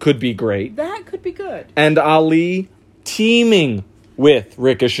could be great. That could be good. And Ali teaming with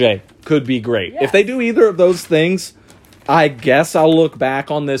Ricochet could be great. Yes. If they do either of those things, I guess I'll look back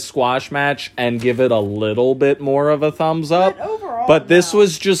on this squash match and give it a little bit more of a thumbs up. But overall, but this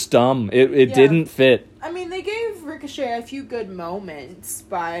was just dumb. It didn't fit. I mean, they gave Ricochet a few good moments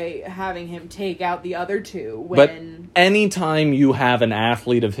by having him take out the other two. But anytime you have an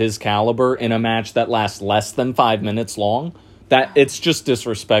athlete of his caliber in a match that lasts less than 5 minutes long, that it's just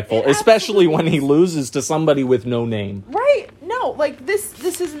disrespectful, especially when he loses to somebody with no name. Right? No, like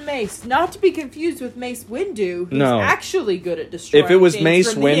this is Mace, not to be confused with Mace Windu, who's actually good at destroying if it was things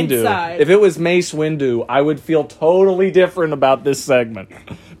Mace from the inside. If it was Mace Windu, I would feel totally different about this segment.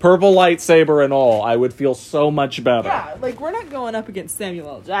 Purple lightsaber and all, I would feel so much better. Yeah, like we're not going up against Samuel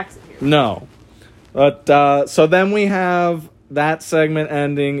L. Jackson here. No. But so then we have that segment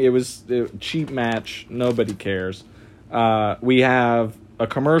ending. It was a cheap match. Nobody cares. We have a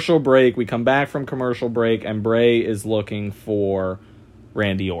commercial break. We come back from commercial break, and Bray is looking for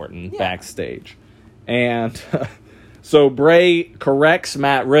Randy Orton backstage. And so Bray corrects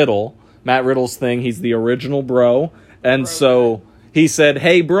Matt Riddle. Matt Riddle's thing, he's the original bro. And so he said,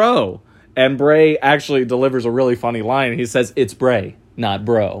 "Hey, bro." And Bray actually delivers a really funny line. He says, "It's Bray, not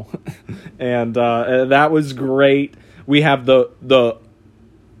bro." And that was great. We have the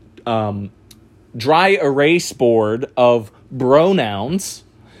dry erase board of pronouns,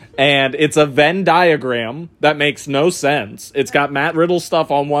 and it's a Venn diagram that makes no sense. It's got Matt Riddle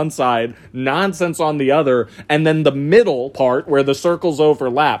stuff on one side, nonsense on the other, and then the middle part where the circles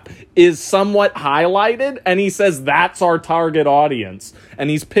overlap is somewhat highlighted, and he says that's our target audience. And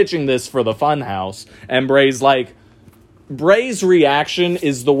he's pitching this for the Funhouse, and Bray's reaction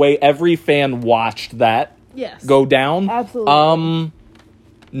is the way every fan watched that go down. Absolutely.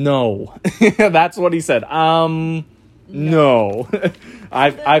 No. That's what he said. No.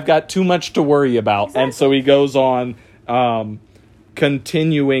 I've got too much to worry about. Exactly. And so he goes on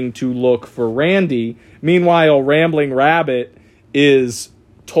continuing to look for Randy. Meanwhile, Rambling Rabbit is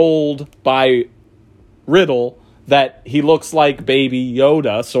told by Riddle that he looks like Baby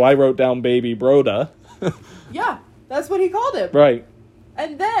Yoda, so I wrote down Baby Broda. Yeah, that's what he called him. Right.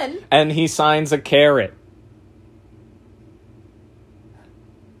 And he signs a carrot.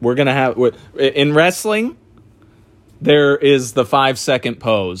 We're going to have... In wrestling, there is the 5-second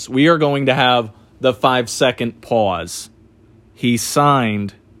pose. We are going to have the 5-second pause. He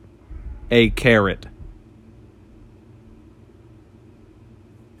signed a carrot.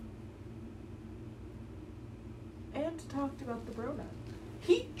 And talked about the Brona.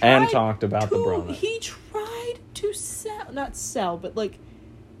 He tried to sell... Not sell, but,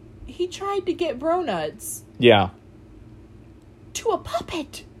 he tried to get Bronuts. Yeah. To a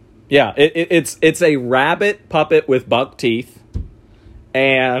puppet. Yeah, it's a rabbit puppet with buck teeth,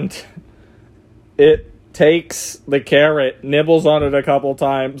 and it takes the carrot, nibbles on it a couple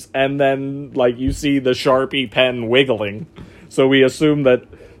times, and then you see the Sharpie pen wiggling. So we assume that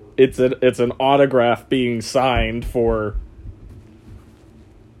it's an autograph being signed for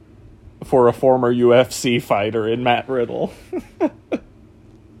a former UFC fighter in Matt Riddle.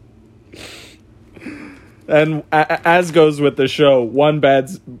 And as goes with the show, one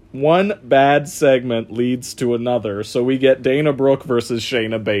bad segment leads to another. So we get Dana Brooke versus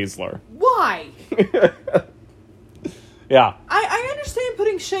Shayna Baszler. Why? Yeah. I understand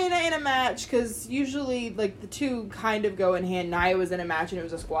putting Shayna in a match, because usually, the two kind of go in hand. Nia was in a match and it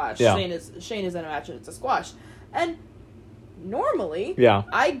was a squash. Yeah. Shayna's in a match and it's a squash. And normally, yeah,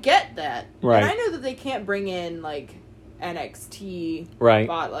 I get that. Right. And I know that they can't bring in, NXT, right?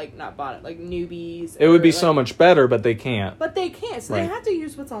 Newbies. It would be so much better, but they can't. But they can't, so right. They have to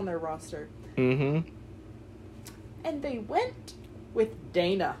use what's on their roster. Mm-hmm. And they went with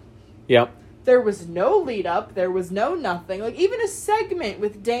Dana. Yep. There was no lead up. There was no nothing. Even a segment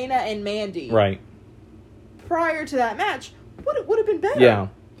with Dana and Mandy. Right. Prior to that match would have been better. Yeah.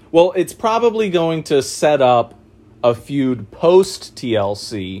 Well, it's probably going to set up a feud post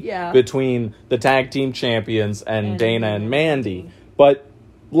TLC between the tag team champions and Dana and Mandy. But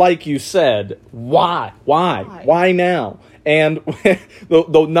like you said, why? Why now? And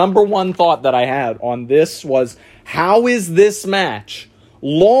the number one thought that I had on this was, how is this match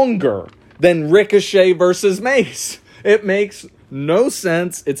longer than Ricochet versus Mace? It makes no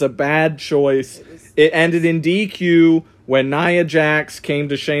sense. It's a bad choice. It ended in DQ when Nia Jax came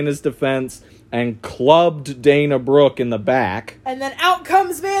to Shayna's defense and clubbed Dana Brooke in the back. And then out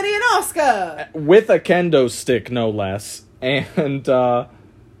comes Mandy and Asuka! With a kendo stick, no less. And,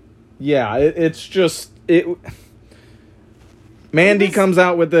 it's just... Mandy comes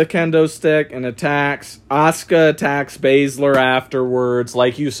out with the kendo stick and attacks. Asuka attacks Baszler afterwards.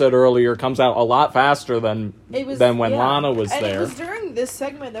 Like you said earlier, comes out a lot faster than when Lana was there. And it was during this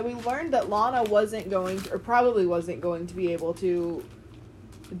segment that we learned that Lana probably wasn't going to be able to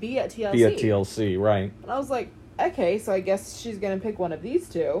be at TLC. Right. And I was like, okay, so I guess she's going to pick one of these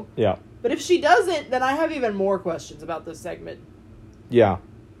two. Yeah. But if she doesn't, then I have even more questions about this segment. Yeah.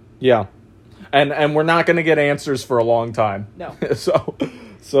 Yeah. And we're not going to get answers for a long time. No.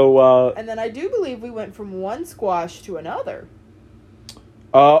 So and then I do believe we went from one squash to another.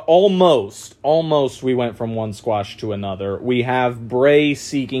 Almost we went from one squash to another. We have Bray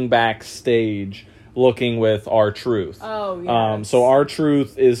seeking backstage, looking with R-Truth. Oh, yes. So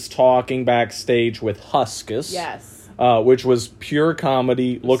R-Truth is talking backstage with Huskus. Yes. Which was pure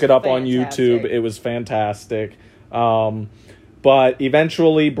comedy. Look it up on YouTube. It was fantastic. But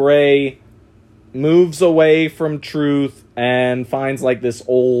eventually Bray moves away from Truth and finds like this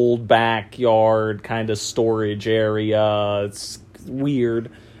old backyard kind of storage area. It's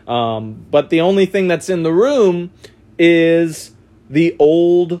weird. But the only thing that's in the room is the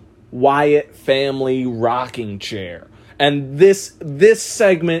old Wyatt family rocking chair. And this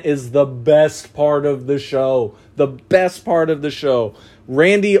segment is the best part of the show. The best part of the show.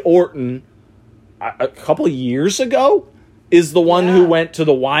 Randy Orton, a couple of years ago, is the one who went to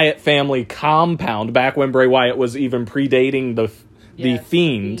the Wyatt family compound back when Bray Wyatt was even predating the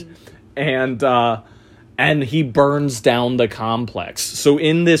Fiend. And he burns down the complex. So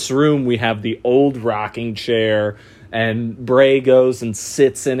in this room, we have the old rocking chair, and Bray goes and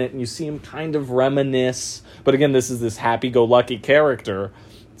sits in it, and you see him kind of reminisce. But again, this is this happy-go-lucky character.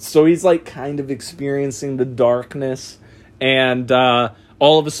 So he's like kind of experiencing the darkness. And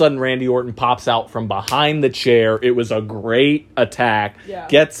all of a sudden, Randy Orton pops out from behind the chair. It was a great attack. Yeah.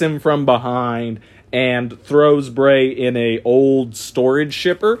 Gets him from behind and throws Bray in a old storage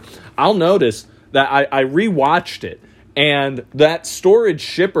shipper. I'll notice that I rewatched it, and that storage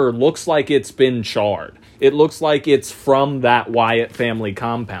shipper looks like it's been charred. It looks like it's from that Wyatt family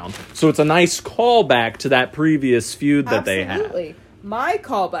compound. So it's a nice callback to that previous feud that they had. Absolutely. My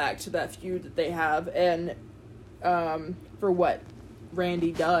callback to that feud that they have, and for what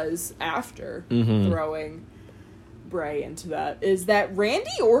Randy does after throwing Bray into that, is that Randy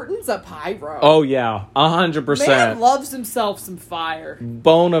Orton's a pyro. Oh yeah, 100%. Man loves himself some fire.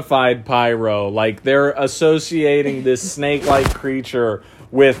 Bonafide pyro. Like, they're associating this snake-like creature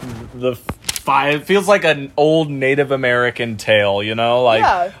with the fire. It feels like an old Native American tale, you know?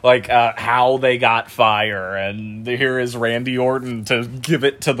 Like how they got fire, and here is Randy Orton to give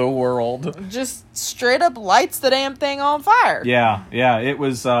it to the world. Just straight up lights the damn thing on fire. Yeah, it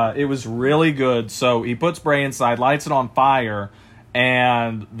was really good. So he puts Bray inside, lights it on fire,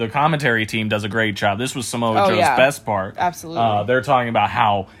 and the commentary team does a great job. This was Samoa Joe's best part. Absolutely. They're talking about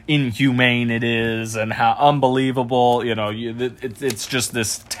how inhumane it is and how unbelievable, it's just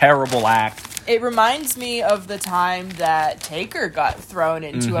this terrible act. It reminds me of the time that Taker got thrown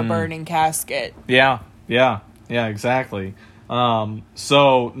into a burning casket. Yeah, exactly.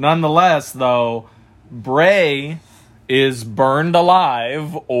 So, nonetheless, though, Bray is burned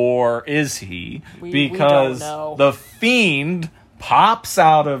alive, or is he? Because we don't know. The Fiend pops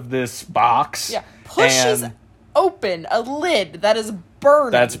out of this box. Yeah, pushes open a lid that is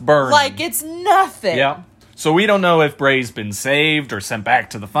burning. That's burning. Like it's nothing. Yeah. So we don't know if Bray's been saved or sent back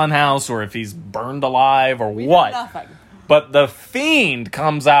to the funhouse, or if he's burned alive or what. Nothing. But the Fiend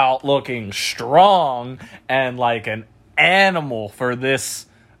comes out looking strong and like an animal for this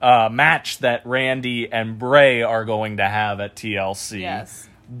match that Randy and Bray are going to have at TLC. Yes.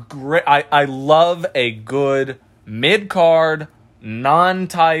 Great. I love a good mid-card,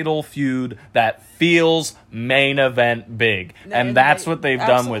 non-title feud that feels main event big. And that's what they've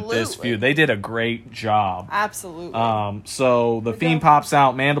done with this feud. They did a great job. Absolutely. So the Fiend pops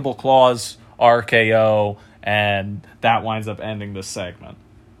out, Mandible Claws, RKO, and that winds up ending this segment.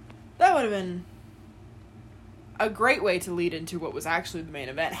 That would have been a great way to lead into what was actually the main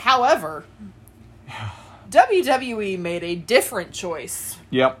event. However, WWE made a different choice.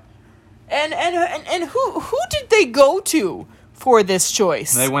 Yep. And who did they go to for this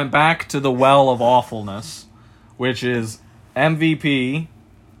choice? They went back to the well of awfulness, which is MVP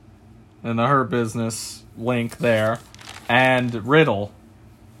and the Hurt Business link there, and Riddle,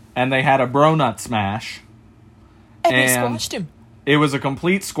 and they had a Bro-Nut smash. And they squashed him. It was a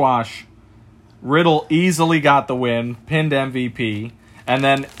complete squash. Riddle easily got the win, pinned MVP, and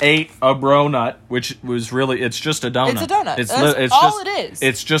then ate a Bro-Nut, which was really, it's just a donut. It's a donut. It's all it is.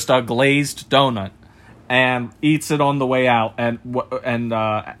 It's just a glazed donut. And eats it on the way out. And in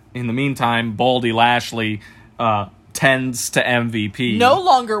the meantime, Baldy Lashley tends to MVP. No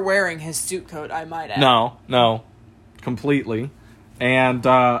longer wearing his suit coat, I might add. No. Completely. And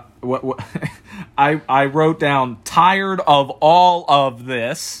I wrote down, tired of all of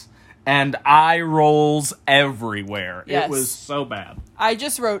this, and eye rolls everywhere. Yes. It was so bad. I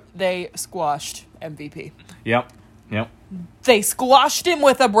just wrote, they squashed MVP. Yep. They squashed him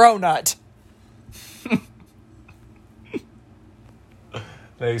with a Bro-Nut.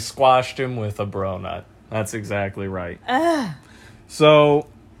 They squashed him with a Bro-Nut. That's exactly right. So,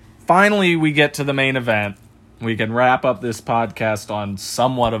 finally we get to the main event. We can wrap up this podcast on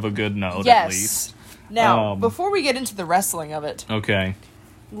somewhat of a good note, at least. Now, before we get into the wrestling of it, okay,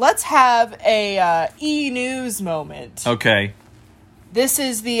 let's have a e-news moment. Okay. This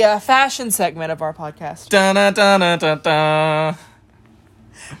is the fashion segment of our podcast. Da-na-da-na-da-da.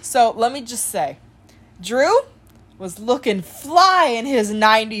 So, let me just say, Drew was looking fly in his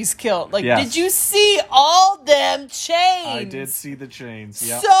 90s kilt. Like, Yes. did you see all them chains? I did see the chains.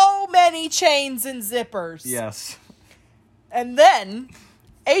 Yep. So many chains and zippers. Yes. And then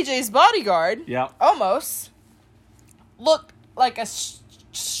AJ's bodyguard Yep. almost looked like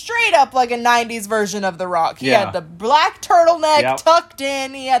straight up like a 90s version of The Rock. He Yeah. had the black turtleneck Yep. tucked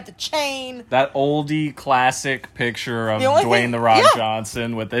in. He had the chain. That oldie classic picture of The only Dwayne thing- The Rock yeah.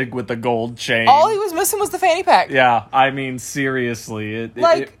 Johnson with the gold chain. All he was missing was the fanny pack. Yeah, I mean, seriously.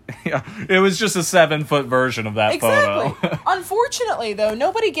 It was just a 7-foot version of that Exactly. photo. Unfortunately, though,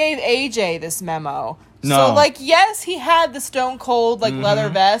 nobody gave AJ this memo. No. So, like, yes, he had the Stone Cold, like, leather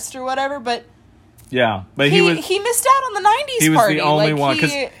vest or whatever, but Yeah, but he missed out on the 90s he was party. the only like, one,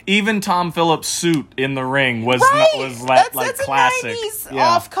 because even Tom Phillips' suit in the ring was like that's classic. a 90s Yeah.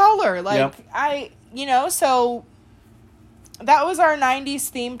 off color. Like, Yep. so that was our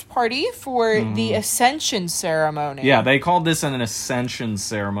 90s themed party for the Ascension ceremony. Yeah, they called this an Ascension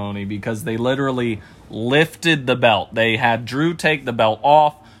ceremony because they literally lifted the belt. They had Drew take the belt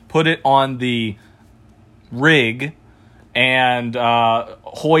off, put it on the rig, and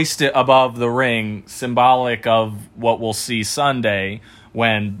hoist it above the ring, symbolic of what we'll see Sunday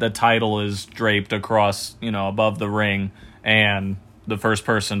when the title is draped across, above the ring, and the first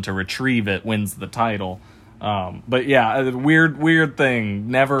person to retrieve it wins the title. But yeah, a weird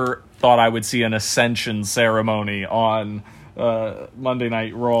thing. Never thought I would see an Ascension ceremony on Monday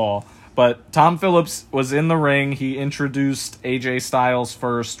Night Raw. But Tom Phillips was in the ring. He introduced AJ Styles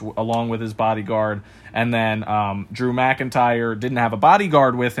first, along with his bodyguard. And then Drew McIntyre didn't have a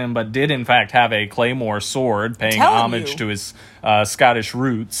bodyguard with him, but did in fact have a Claymore sword, paying homage to his Scottish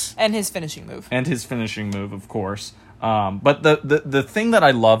roots. And his finishing move. Of course. But the thing that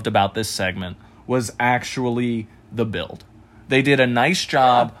I loved about this segment was actually the build. They did a nice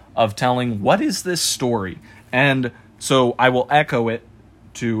job of telling what is this story. And so I will echo it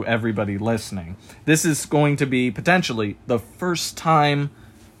to everybody listening. This is going to be potentially the first time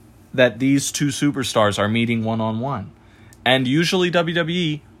that these two superstars are meeting one-on-one. And usually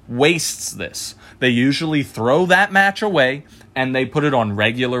WWE wastes this. They usually throw that match away and they put it on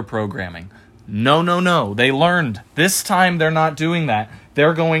regular programming. No. They learned. This time they're not doing that.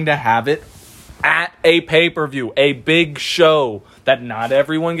 They're going to have it at a pay-per-view, a big show that not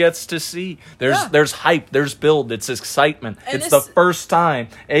everyone gets to see. There's hype, there's build, it's excitement. And it's the first time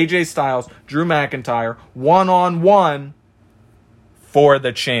AJ Styles, Drew McIntyre, one-on-one for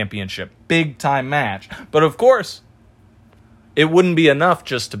the championship. Big time match. But of course, it wouldn't be enough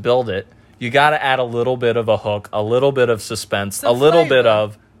just to build it. You got to add a little bit of a hook, a little bit of suspense, a little bit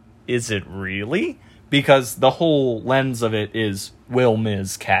of, is it really? Because the whole lens of it is, will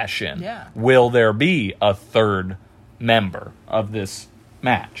Miz cash in? Yeah. Will there be a third member of this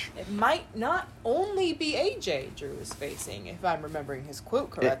match? It might not only be AJ Drew is facing, if I'm remembering his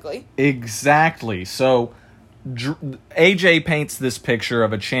quote correctly. Exactly. So AJ paints this picture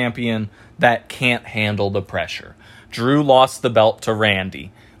of a champion that can't handle the pressure. Drew lost the belt to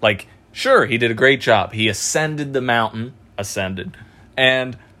Randy. Like, sure, he did a great job. He ascended the mountain,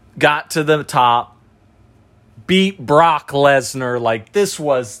 and got to the top, beat Brock Lesnar. Like, this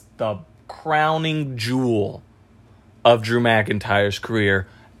was the crowning jewel of Drew McIntyre's career,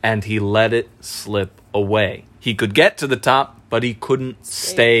 and he let it slip away. He could get to the top, but he couldn't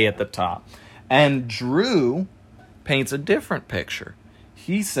stay at the top. And Drew paints a different picture.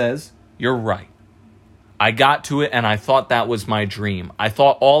 He says, you're right. I got to it, and I thought that was my dream. I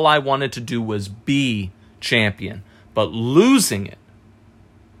thought all I wanted to do was be champion. But losing it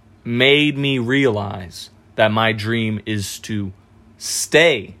made me realize that my dream is to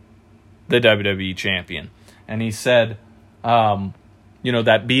stay the WWE champion. And he said,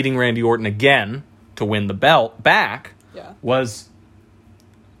 that beating Randy Orton again to win the belt back was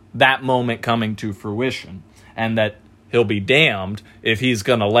that moment coming to fruition. And that he'll be damned if he's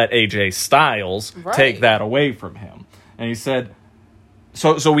going to let AJ Styles take that away from him. And he said,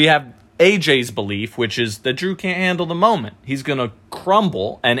 so we have AJ's belief, which is that Drew can't handle the moment. He's going to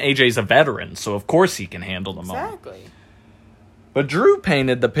crumble, and AJ's a veteran, so of course he can handle the moment. Exactly. But Drew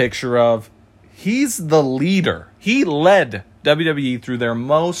painted the picture of, he's the leader. He led WWE through their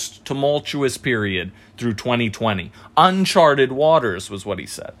most tumultuous period through 2020. Uncharted waters was what he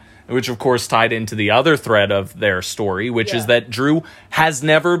said, which of course tied into the other thread of their story, which is that Drew has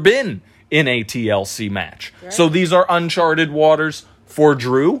never been in a TLC match. Right. So these are uncharted waters for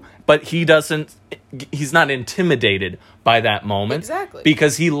Drew, but he's not intimidated by that moment. Exactly.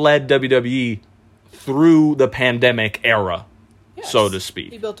 Because he led WWE through the pandemic era, so to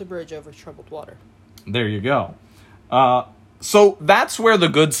speak. He built a bridge over troubled water. There you go. So that's where the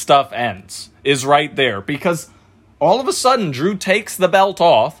good stuff ends, is right there. Because all of a sudden, Drew takes the belt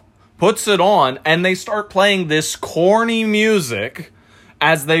off, puts it on, and they start playing this corny music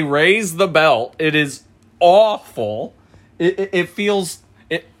as they raise the belt. It is awful. It feels...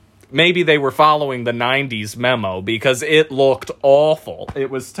 Maybe they were following the 90s memo because it looked awful. It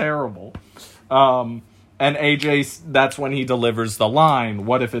was terrible. And AJ, that's when he delivers the line,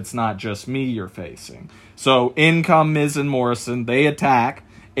 "What if it's not just me you're facing?" So in come Miz and Morrison. They attack.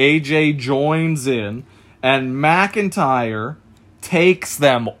 AJ joins in. And McIntyre takes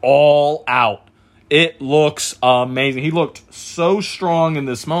them all out. It looks amazing. He looked so strong in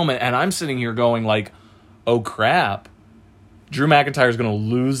this moment. And I'm sitting here going like, oh crap. Drew McIntyre is going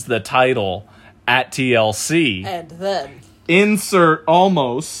to lose the title at TLC. And then insert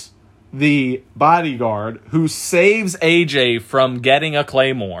almost the bodyguard who saves AJ from getting a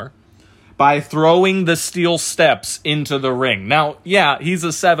Claymore by throwing the steel steps into the ring. Now, yeah, he's a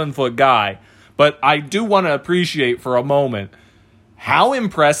 7-foot guy, but I do want to appreciate for a moment how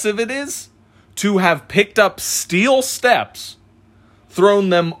impressive it is to have picked up steel steps, thrown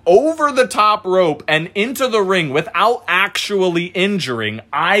them over the top rope and into the ring without actually injuring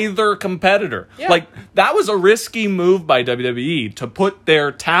either competitor. Yeah. Like, that was a risky move by WWE to put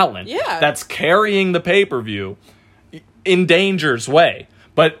their talent that's carrying the pay-per-view in danger's way.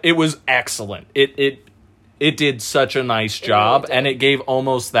 But it was excellent. It did such a nice job, and it gave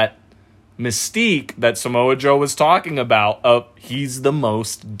almost that mystique that Samoa Joe was talking about of he's the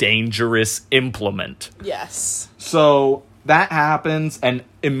most dangerous implement. Yes. So that happens, and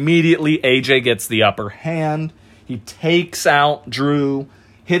immediately AJ gets the upper hand. He takes out Drew,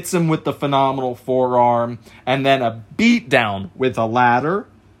 hits him with the phenomenal forearm, and then a beatdown with a ladder,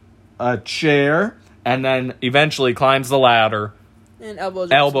 a chair, and then eventually climbs the ladder. And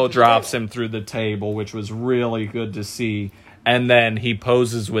elbow drops him through the table, which was really good to see. And then he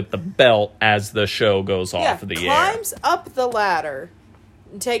poses with the belt as the show goes off of the air. Climbs up the ladder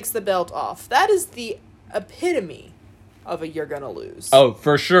and takes the belt off. That is the epitome of a "you're gonna lose." Oh,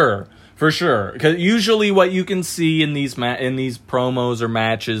 for sure. For sure. Because usually what you can see in these promos or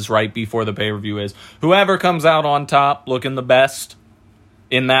matches right before the pay-per-view is whoever comes out on top looking the best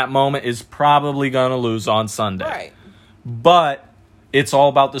in that moment is probably going to lose on Sunday. Right. But it's all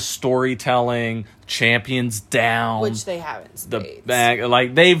about the storytelling, champions down. Which they haven't.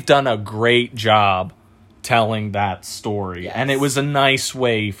 Like, they've done a great job telling that story. Yes. And it was a nice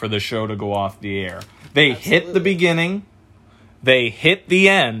way for the show to go off the air. They hit the beginning. They hit the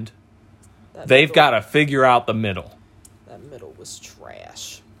end. They've got to figure out the middle. That middle was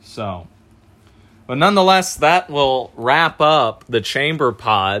trash. So, but nonetheless, that will wrap up the Chamber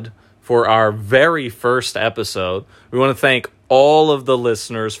Pod for our very first episode. We want to thank all of the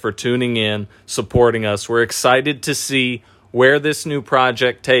listeners for tuning in, supporting us. We're excited to see where this new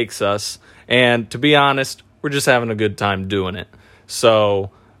project takes us. And to be honest, we're just having a good time doing it.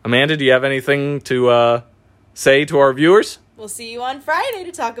 So, Amanda, do you have anything to say to our viewers? We'll see you on Friday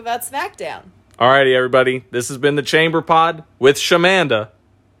to talk about SmackDown. Alrighty, everybody. This has been the Chamber Pod with Shamanda.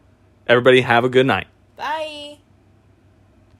 Everybody have a good night. Bye.